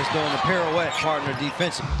Sabonis doing the pirouette partner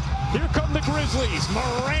defensive. Here come the Grizzlies.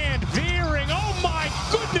 Morant veering. Oh, my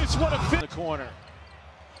goodness, what a fit. In the corner.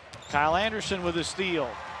 Kyle Anderson with a steal.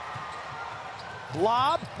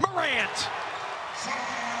 Lob, Morant.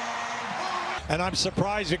 And I'm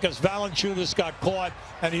surprised because Valanciunas got caught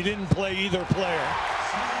and he didn't play either player.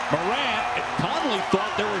 Morant, Conley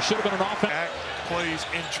thought there should have been an offense. Plays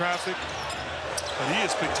in traffic, but he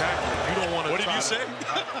is spectacular. You don't want to. What did you say?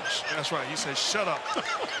 That's right. He said, "Shut up.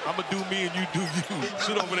 I'm gonna do me and you do you."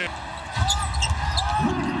 Sit over there.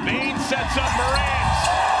 Bain sets up Morant.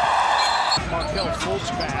 Markelle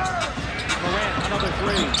Fultz pass. Morant, another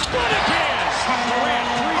three. Good again. Morant,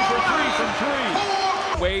 3 for 3 from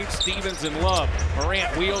 3. Wade, Stevens, and Love.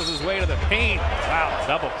 Morant wheels his way to the paint. Wow,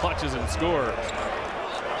 double clutches and scores.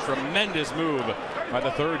 Tremendous move by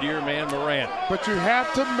the third-year man, Morant. But you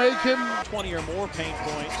have to make him 20 or more paint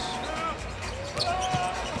points.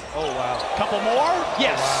 Oh, wow. Couple more?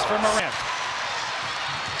 Yes, for Morant.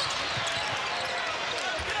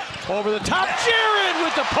 Over the top, Jaren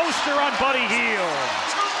with the poster on Buddy Hield.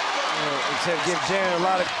 Except give Jaren a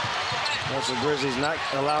lot of... Also, Grizzlies not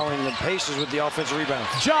allowing the Pacers with the offensive rebound.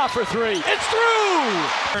 Ja for 3. It's through!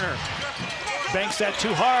 Turner banks that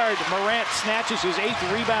too hard. Morant snatches his 8th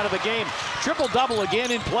rebound of the game. Triple-double again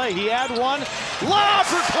in play. He had one. Lob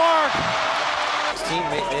for Clark!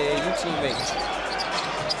 Teammate, AAU teammate.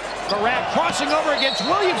 Morant crossing over against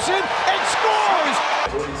Williamson and scores!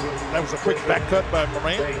 That was a quick back cut by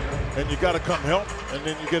Morant, and you got to come help, and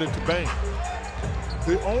then you get it to Bain.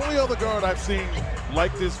 The only other guard I've seen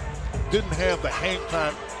like this didn't have the hang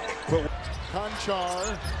time, but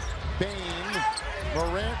Conchar, Bain,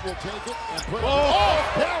 Morant will take it and put it.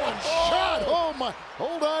 Oh, balanced shot! Oh my!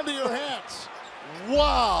 Hold on to your hats.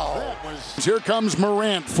 Wow! That was. Here comes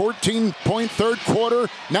Morant, 14-point third quarter.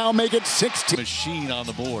 Now make it 16. Machine on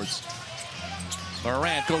the boards.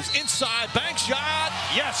 Morant goes inside, bank shot.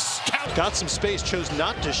 Yes, count. Got some space, chose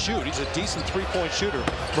not to shoot. He's a decent three-point shooter.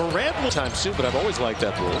 Morant will time soon, but I've always liked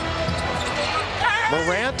that rule.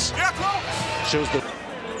 Morant shows the.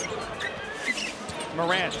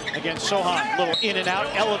 Morant against Sohan. Little in and out,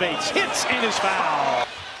 elevates, hits, and is foul.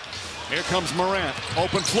 Here comes Morant.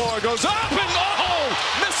 Open floor, goes up, and oh!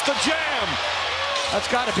 Missed the jam. That's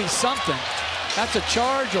got to be something. That's a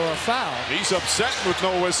charge or a foul. He's upset with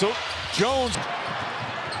no whistle. Jones.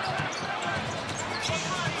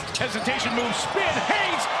 Hesitation move, spin,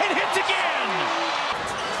 hangs, and hits again.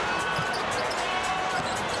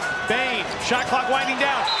 Bain, shot clock winding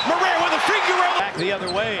down. Morant with a finger roll. Back the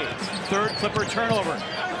other way. Third Clipper turnover.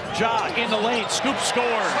 Ja in the lane, scoop score.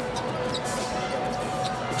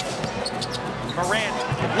 Morant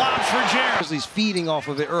lobs for Jaren. He's feeding off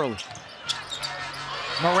of it early.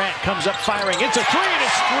 Morant comes up firing. It's a 3 and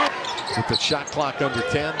it's through. With the shot clock under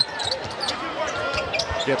 10.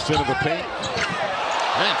 Gets into the paint.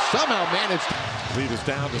 And somehow managed. Lead is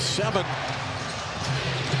down to 7.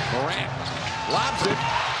 Morant lobs it.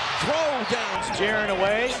 Throw down. Jaren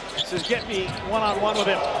away. Says, get me one-on-one with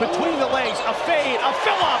him. Between the legs, a fade, a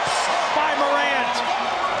fill-up by Morant.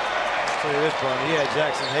 I'll tell you this, brother. Yeah,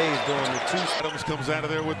 Jackson Hayes doing the 2. Adams comes out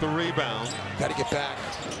of there with the rebound. Got to get back.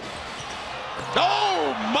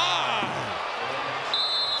 Oh, my!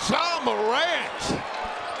 Ja Morant!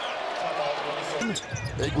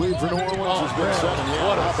 Big lead for New Orleans has been 7. Yeah,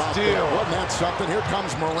 what a steal. That? Wasn't that something? Here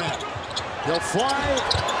comes Morant. He'll fly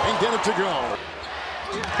and get it to go.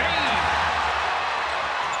 Bain.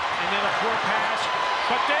 And then a poor pass.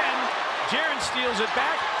 But then Jaren steals it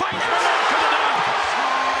back. Finds Morant for the dunk.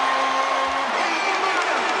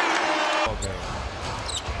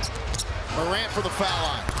 Morant for the foul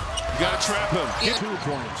line. You got to trap him. 2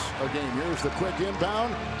 points a game. Here's the quick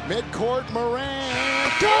inbound. Midcourt,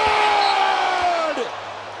 Morant. Good!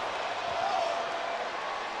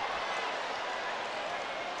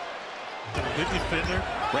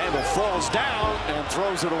 Randall falls down and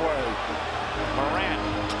throws it away. Morant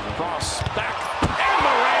cross back, and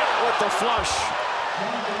Morant with the flush.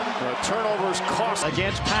 The turnovers cost.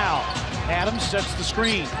 Against Powell. Adams sets the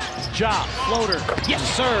screen. Ja, floater. Yes,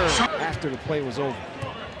 sir. After the play was over.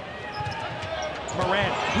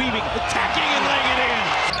 Morant weaving, attacking, and laying it in.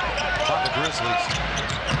 By the Grizzlies.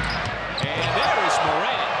 And there is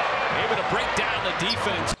Morant, able to break down the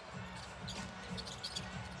defense.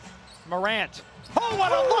 Morant. Oh,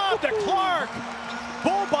 what a lob to Clark.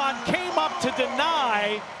 Boban came up to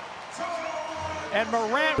deny. And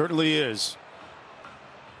Morant Certainly is.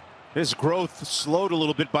 His growth slowed a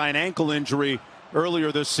little bit by an ankle injury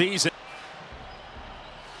earlier this season.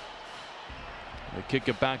 They kick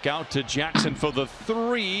it back out to Jackson for the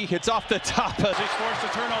 3. Hits off the top. He's forced a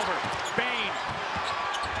turnover. Bain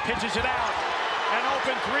pitches it out. An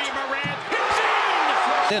open 3. Morant hits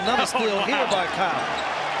in. Another steal here by Kyle.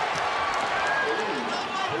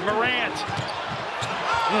 Morant.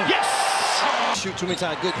 Yes! Shoot too many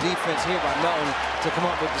times. Good defense here by Melton to come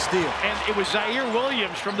up with the steal. And it was Zaire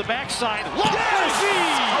Williams from the backside. Yes!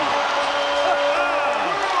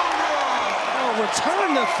 Oh,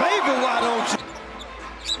 return the favor, why don't you?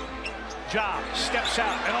 Ja steps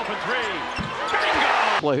out, an open three.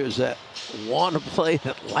 Bingo! Players that want to play,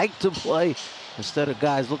 that like to play, instead of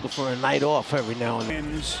guys looking for a night off every now and then.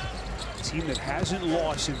 A team that hasn't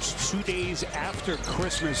lost since 2 days after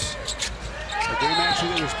Christmas. The game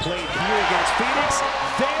actually that was played here against Phoenix.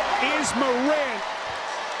 That is Morant.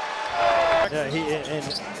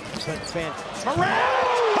 Morant!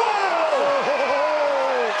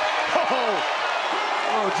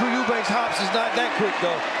 Oh, Drew Eubanks hops is not that quick,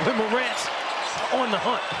 though. But Morant's on the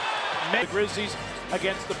hunt. The Grizzlies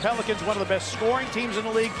against the Pelicans, one of the best scoring teams in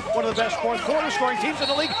the league, one of the best fourth quarter scoring teams in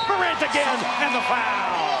the league. Morant again, and the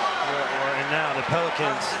foul. And now the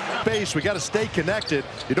Pelicans. Base, we got to stay connected.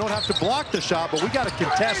 You don't have to block the shot, but we got to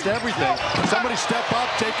contest everything. Somebody step up,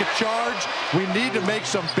 take a charge. We need to make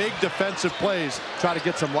some big defensive plays, try to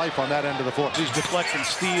get some life on that end of the floor. These deflect and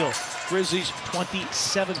steal. Grizzlies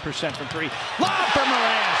 27% from three. Lob for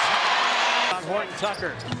Morant. On Horton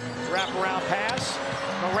Tucker. Wraparound pass.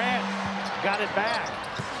 Morant got it back.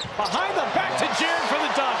 Behind the back to Jaren for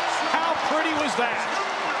the dunk. How pretty was that?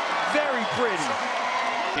 Very pretty.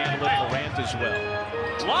 And with Morant as well.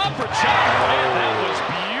 Lob for Ja Morant. That was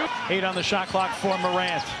beautiful. 8 on the shot clock for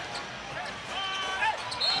Morant.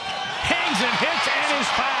 Hangs and hits and is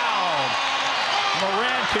fouled.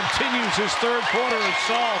 Morant continues his third quarter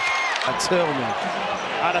assault. Tillman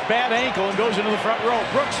on a bad ankle and goes into the front row.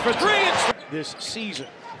 Brooks for three this season.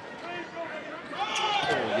 Oh,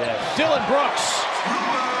 yes. Dylan Brooks.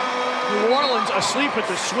 New Orleans asleep at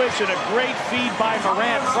the switch, and a great feed by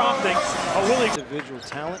Morant, prompting a Willie. Individual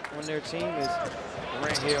talent on their team is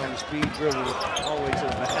Morant here on the speed dribble all the way to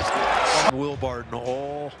the basket. Will Barton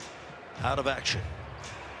all out of action.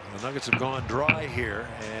 The Nuggets have gone dry here,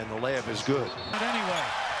 and the layup is good. But anyway,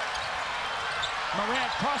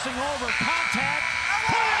 Morant crossing over, contact,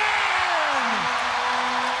 put it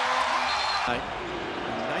in!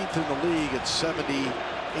 Ninth in the league at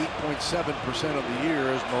 78.7% of the year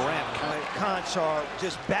as Morant. Conchar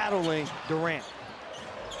just battling Durant.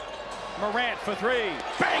 Morant for three.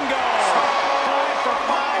 Bingo! 5 for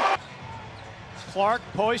 5. Clark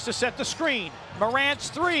poised to set the screen. Morant's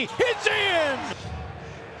three. It's in!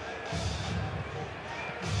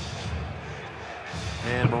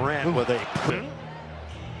 And Morant with a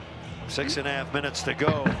 6.5 minutes to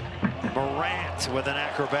go. Morant with an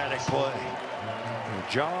acrobatic play.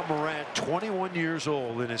 Ja Morant, 21 years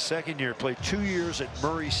old, in his second year, played 2 years at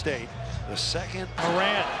Murray State. The second.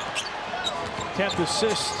 Morant, 10th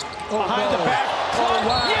assist behind the back. Oh,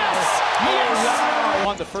 wow. Yes! Yes! Wow.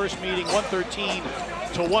 Won the first meeting, 113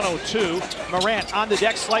 to 102. Morant on the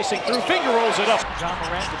deck, slicing through, finger rolls it up. Ja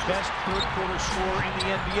Morant, the best third quarter scorer in the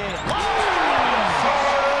NBA.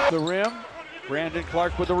 The rim. Brandon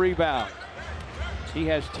Clark with the rebound. He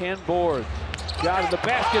has 10 boards. Got to the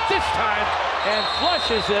basket this time and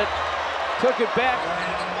flushes it. Took it back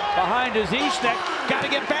behind his E-neck. Got to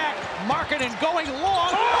get back. Marking and going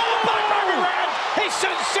long. Oh, by Morant. A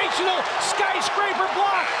sensational skyscraper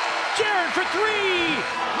block. Jaren for three.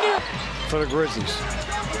 For the Grizzlies.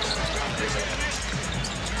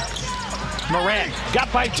 Morant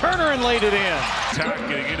got by Turner and laid it in. Attack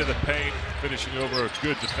getting into the paint, finishing over a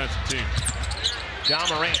good defensive team. Ja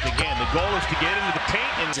Morant again. The goal is to get into the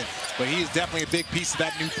paint. But he's definitely a big piece of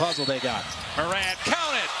that new puzzle they got. Morant,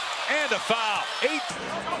 count it, and a foul. 8.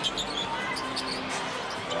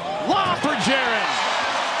 Lob for Jaren.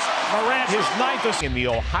 Morant, his 9th in the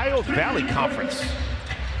Ohio Valley Conference.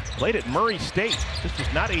 Played at Murray State. This was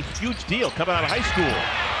not a huge deal coming out of high school.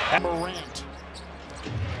 Morant.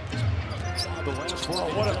 The last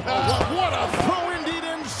one. What a throw indeed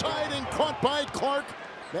inside and caught by Clark.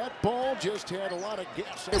 That ball just had a lot of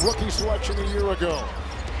gas. A rookie selection a year ago.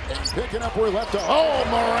 And picking up where left off. Oh,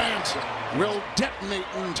 Morant will detonate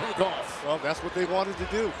and take off. Well, that's what they wanted to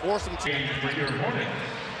do. Force him to.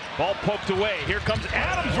 Ball poked away. Here comes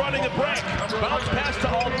Adams running the break. Bounce pass to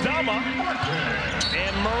Aldama.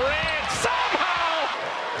 And Morant somehow.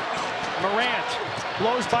 Morant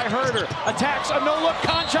blows by Herder. Attacks a no-look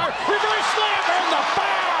Conchar. Reverse slam and the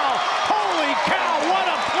foul. Holy cow, what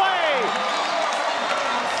a play.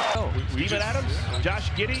 Steven Adams, Josh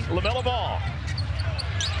Giddey, LaMelo Ball.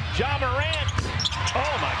 Ja Morant.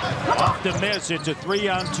 Oh my God. Off the miss, it's a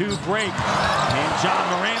 3-on-2 break. And Ja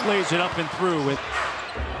Morant lays it up and through with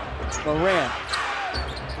Morant.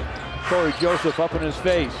 Corey Joseph up in his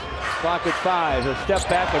face. Clock at 5. A step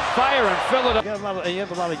back and fire and fill it up. You have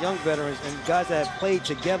a lot of young veterans and guys that have played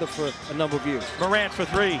together for a number of years. Morant for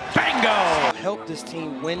three. Bango! Help this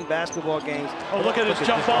team win basketball games. Oh, look at this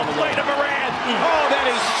jump ball play to Morant. Oh, that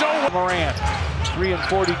is so... Morant. 3 and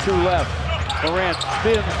 42 left. Morant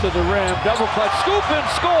spins to the rim. Double clutch. Scoop and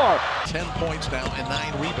score. 10 points now and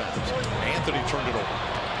 9 rebounds. Anthony turned it over.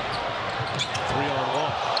 3-on-1.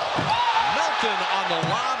 Melton on the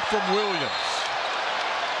lob from Williams.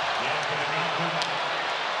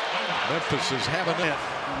 Memphis is having it.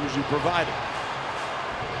 Usually provided.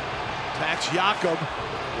 Attacks Jakob.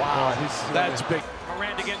 Wow, that's big.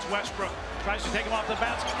 Morant against Westbrook. Tries to take him off the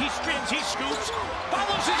bounce. He spins, he scoops.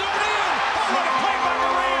 Follows his own in. Oh, what a play by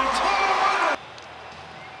Morant.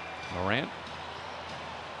 Morant.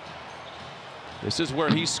 This is where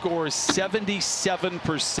he scores 77%.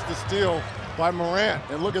 The steal by Morant.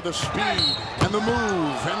 And look at the speed and the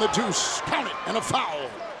move and the deuce. Count it, and a foul.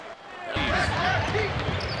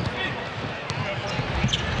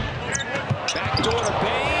 Backdoor to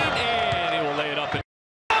Bain, and he will lay it up.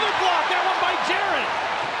 Another block, that one by Jared.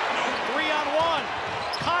 3-on-1.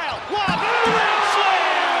 Kyle, lob, Morant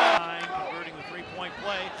slam! Converting the three-point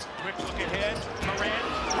play. Quick look ahead. Morant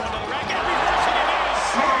going to the rack and reversing it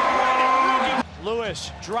in.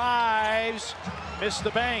 Lewis drives, missed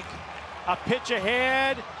the bank. A pitch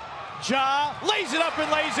ahead. Ja lays it up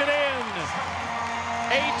and lays it in.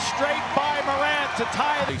 8 straight by Morant to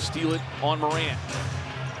tie. They steal it on Morant.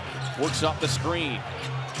 Works off the screen.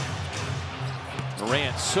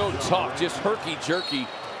 Morant so tough, just herky-jerky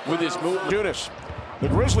with his movement. Junis. The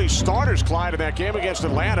Grizzlies starters, Clyde, in that game against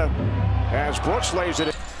Atlanta as Brooks lays it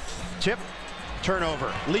in. Tip,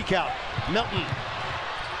 turnover, leak out, Melton.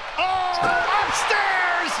 Oh,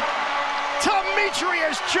 upstairs!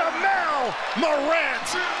 Demetrius Jamel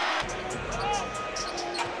Morant.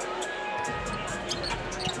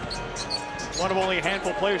 One of only a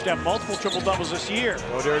handful of players to have multiple triple-doubles this year.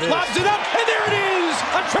 Oh, there it is. Lobs it up, and there it is!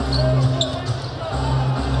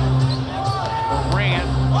 Morant.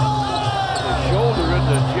 The shoulder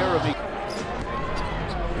into Jeremy.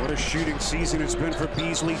 What a shooting season it's been for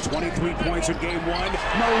Beasley. 23 points in game 1.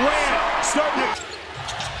 Morant starting to...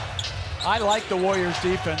 I like the Warriors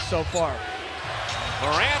defense so far.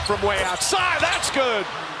 Morant from way outside. That's good.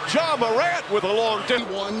 Ja Morant with a long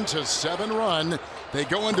 1-7 run. They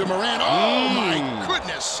go into Morant. Oh, my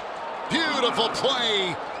goodness. Beautiful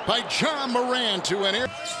play by Ja Morant to an air.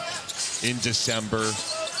 In December,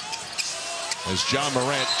 as Ja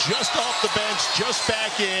Morant just off the bench, just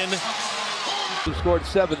back in. He scored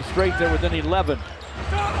 7 straight there within 11.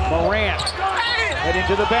 Morant heading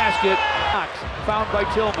to the basket. Found by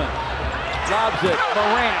Tillman. Lobs it.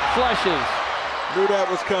 Morant flushes. Knew that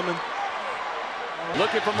was coming.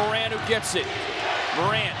 Looking for Morant, who gets it.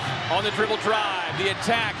 Morant on the dribble drive. The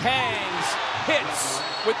attack hangs, hits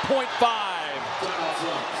with .5.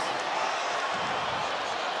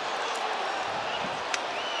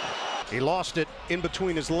 He lost it in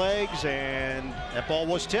between his legs, and that ball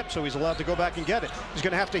was tipped, so he's allowed to go back and get it. He's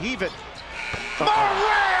going to have to heave it.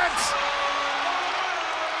 Morant!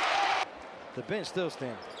 The bench still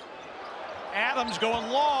standing. Adams going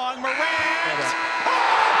long. Morant! He hit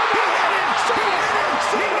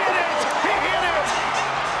it!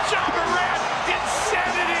 Ja Morant,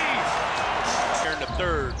 insanity! Here in the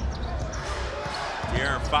third.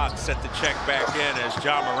 Aaron Fox set the check back in as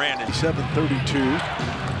Ja Morant. 7:32.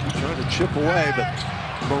 Trying to chip away, but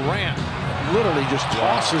Morant literally just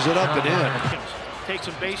tosses it up and in. Takes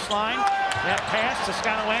a baseline. That pass to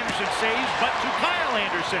Scott Anderson saves, but to Kyle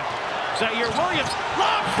Anderson. Zaire Williams.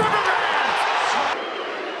 Lob for Morant!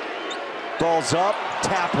 Ball's up,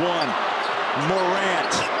 tap one.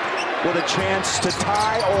 Morant with a chance to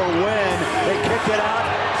tie or win. They kick it out.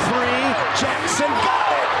 3. Jackson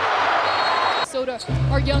got it. Minnesota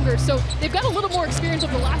are younger, so they've got a little more experience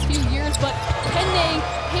over the last few years, but can they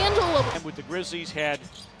handle a... And with the Grizzlies, had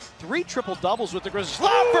 3 triple-doubles with the Grizzlies.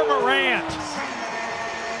 Lob for Morant!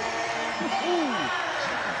 Ooh.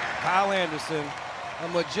 Kyle Anderson, a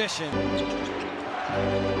magician.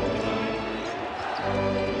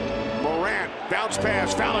 Morant, bounce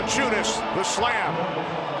pass, Valanciunas, the slam.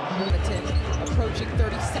 Approaching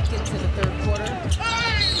 30 seconds in the third quarter.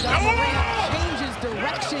 Ja Morant changes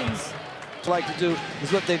directions. What I like to do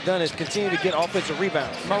is what they've done is continue to get offensive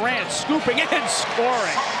rebounds. Morant scooping and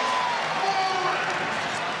scoring.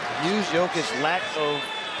 Use Jokic's lack of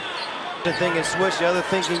the thing and switch. The other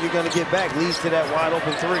thinking you're going to get back leads to that wide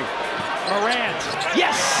open 3. Morant,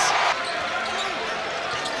 yes!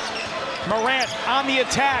 Morant on the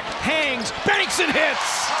attack, hangs, banks and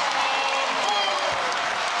hits!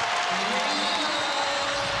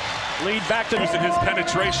 Lead back to using his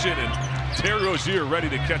penetration, and Terry Rozier ready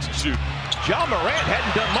to catch and shoot. Ja Morant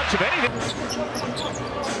hadn't done much of anything.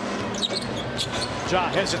 Ja,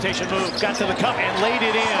 hesitation move, got to the cup and laid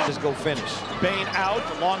it in. Just go finish. Bane out,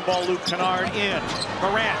 the long ball, Luke Kennard in.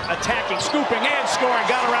 Morant attacking, scooping, and scoring.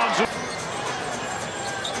 Got around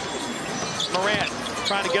Morant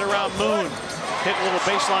trying to get around Moon. Hit a little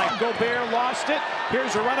baseline. Gobert lost it.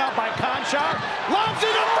 Here's a run out by Conchar. Lobs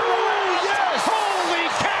it up for Morant. Yes! Holy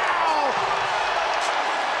cow!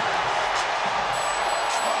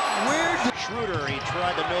 Weird. Schroeder, he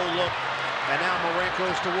tried the no look, and now Morant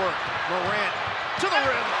goes to work. Morant to the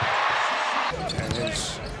rim. And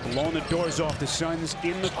has blown the doors off the Suns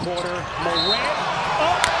in the quarter. Morant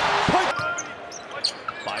up.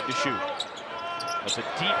 5 to shoot. That's a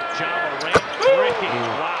deep Ja Morant three.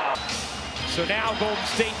 Wow. So now Golden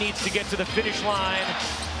State needs to get to the finish line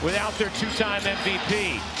without their two-time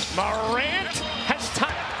MVP. Morant has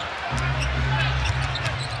time.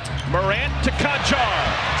 Morant to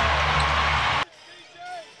Conchar.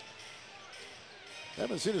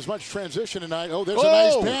 Haven't seen as much transition tonight. Oh, there's a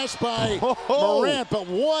nice pass by Morant, but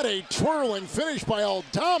what a twirling finish by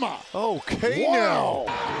Aldama. Okay, wow.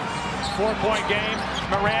 now. 4-point game.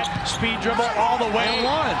 Morant, speed dribble all the way. And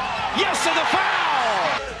one. Yes, and the foul!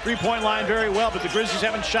 3-point line very well, but the Grizzlies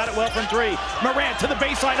haven't shot it well from 3. Morant to the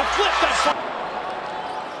baseline, a flip that.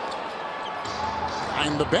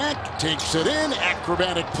 Behind the back, takes it in,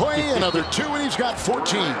 acrobatic play, another 2, and he's got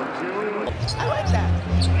 14. I like that.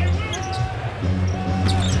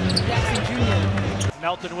 Jackson Jr.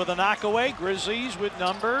 Melton with a knockaway. Grizzlies with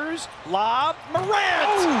numbers. Lob.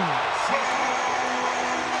 Morant!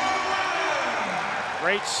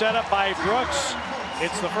 Great setup by Brooks.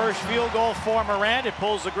 It's the first field goal for Morant. It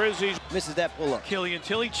pulls the Grizzlies. Misses that pull-up. Killian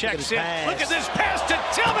Tilly checks in. Pass. Look at this pass to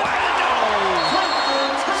Tillman.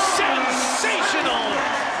 Sensational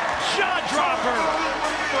jaw dropper.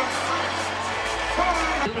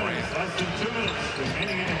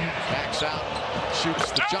 Backs out,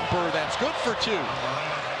 shoots the jumper. That's good for 2.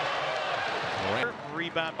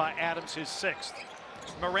 Rebound by Adams, his 6th.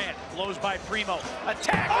 Morant blows by Primo.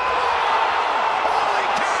 Attack. Holy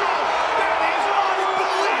cow! That is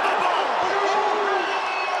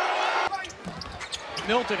unbelievable!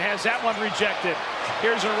 Milton has that one rejected.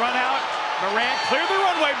 Here's a run out. Morant, clear the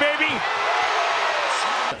runway, baby.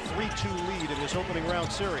 A 3-2 lead in this opening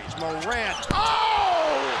round series. Morant.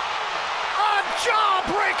 A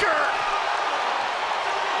jawbreaker!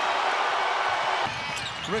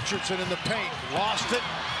 Richardson in the paint, lost it.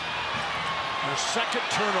 Their second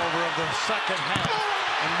turnover of the second half.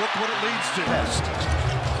 And look what it leads to.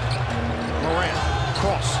 Morant,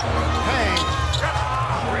 cross, hang.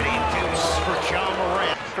 Pretty deuce for Ja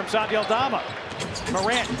Morant. From Santi Aldama.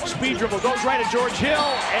 Morant, speed dribble, goes right at George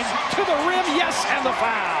Hill, and to the rim, yes, and the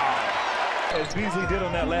foul. As Beasley did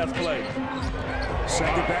on that last play.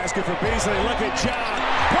 Second basket for Beasley. Look at Ja.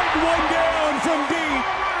 Putting one down from deep.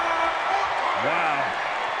 Wow.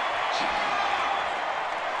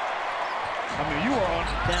 I mean, you were on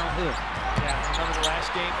downhill. Yeah, remember the last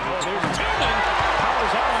game? There's Tillman.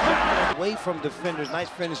 Powers that one down. Away from defenders. Nice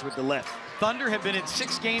finish with the left. Thunder have been in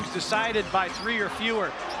 6 games decided by 3 or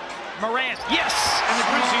fewer. Morant, yes! And the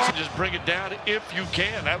Grizzlies just bring it down if you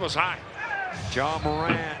can. That was high. Ja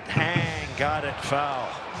Morant, hang, got it, foul.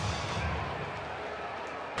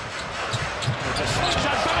 There's a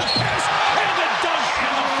slingshot bounce pass, and the dunk,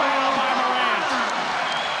 and the foul by Morant.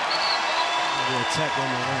 The attack on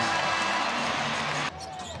Morant.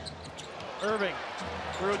 Irving,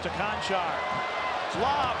 threw it to Conchar.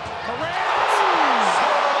 Lob, Morant!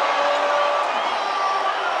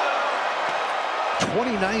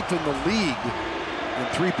 29th in the league in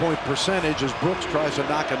three-point percentage as Brooks tries to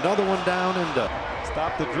knock another one down and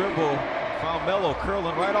stop the dribble. Found Melo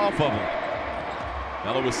curling right off of him.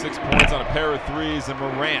 Melo with 6 points on a pair of threes, and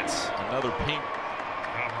Morant another pink.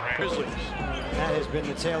 Grizzlies. That has been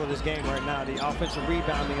the tale of this game right now. The offensive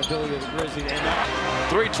rebounding ability of the Grizzlies. And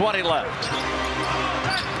 3:20 left.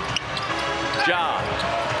 Ja,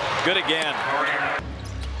 good again.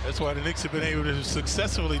 That's why the Knicks have been able to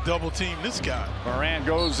successfully double-team this guy. Morant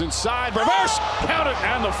goes inside, reverse, count it,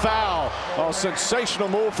 and the foul. A sensational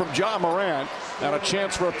move from Ja Morant, and a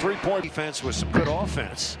chance for a 3-point defense with some good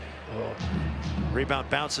offense. Rebound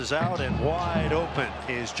bounces out, and wide open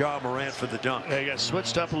is Ja Morant for the dunk. They got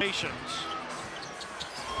switched up. Morant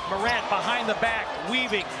behind the back,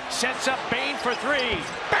 weaving, sets up Bane for 3. Bingo!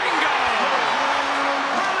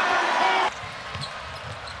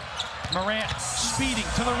 Morant speeding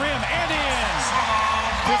to the rim and in.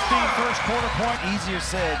 15 first quarter point. Easier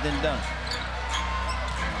said than done.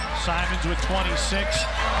 Simons with 26.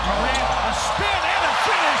 Morant, a spin and a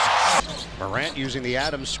finish. Morant using the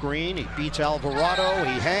Adams screen. He beats Alvarado.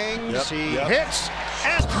 He hangs. He hits.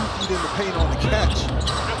 And in the paint on the catch.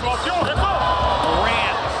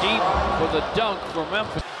 Morant deep for the dunk for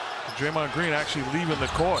Memphis. Draymond Green actually leaving the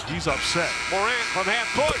court. He's upset. Morant from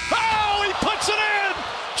half court. Oh, he puts it in!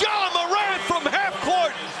 John Morant from half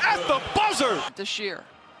court at the buzzer. This year,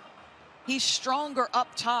 he's stronger up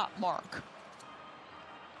top, Mark.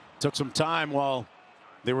 Took some time while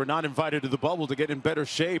they were not invited to the bubble to get in better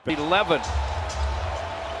shape. 11.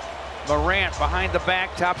 Morant behind the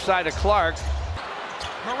back, top side of Clark.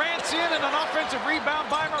 Morant's in and an offensive rebound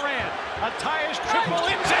by Morant. A Tyus triple,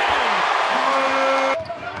 it's in!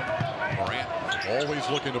 Morant always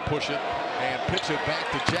looking to push it and pitch it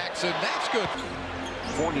back to Jackson. That's good.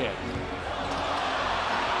 Fournier.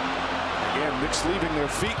 Again, Knicks leaving their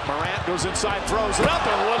feet. Morant goes inside, throws it up,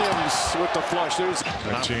 and Williams with the flush. There's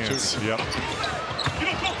a chance. Yep.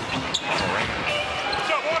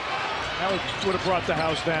 That would have brought the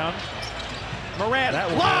house down. Morant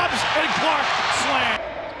lobs and Clark slam.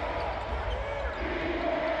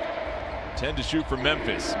 10 to shoot for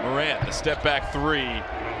Memphis. Morant, the step back three.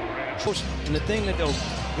 And the thing that they'll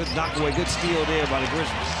knock away, good steal there by the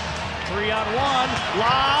Grizzlies. 3-on-1,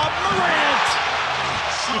 lob, Morant.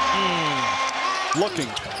 looking,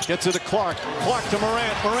 gets it to Clark. Clark to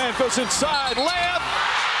Morant. Morant goes inside, layup.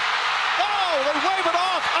 Oh, they wave it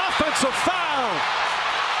off. Offensive foul.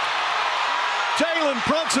 Jalen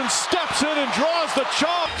Brunson steps in and draws the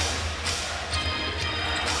chalk.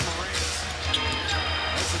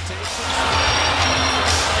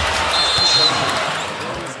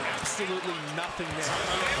 Absolutely nothing there.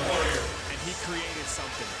 And he created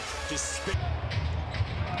something. Just spit.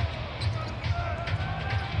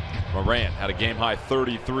 Morant had a game-high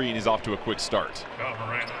 33, and he's off to a quick start.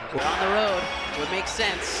 On the road would make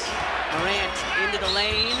sense. Morant into the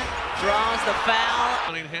lane, draws the foul.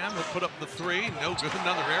 Cunningham will put up the three. No good.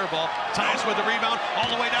 Another air ball. Tyus with the rebound all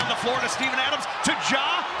the way down the floor to Steven Adams. To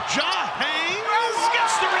Ja. Ja hangs.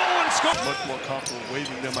 Gets the roll and scores. Much more comfortable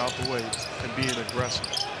waving them out the way and being aggressive.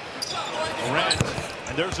 Morant,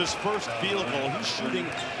 and there's his first field goal. He's shooting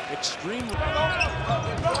extremely.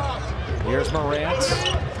 Here's Morant.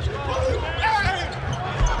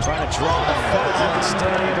 Trying to draw the foul,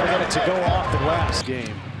 instead able to get it to go off the last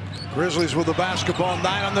game. Grizzlies with the basketball,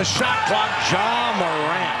 9 on the shot clock. Ja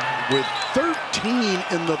Morant with 13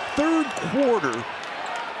 in the third quarter.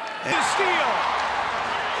 And steal.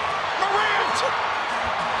 Morant.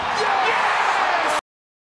 Yeah!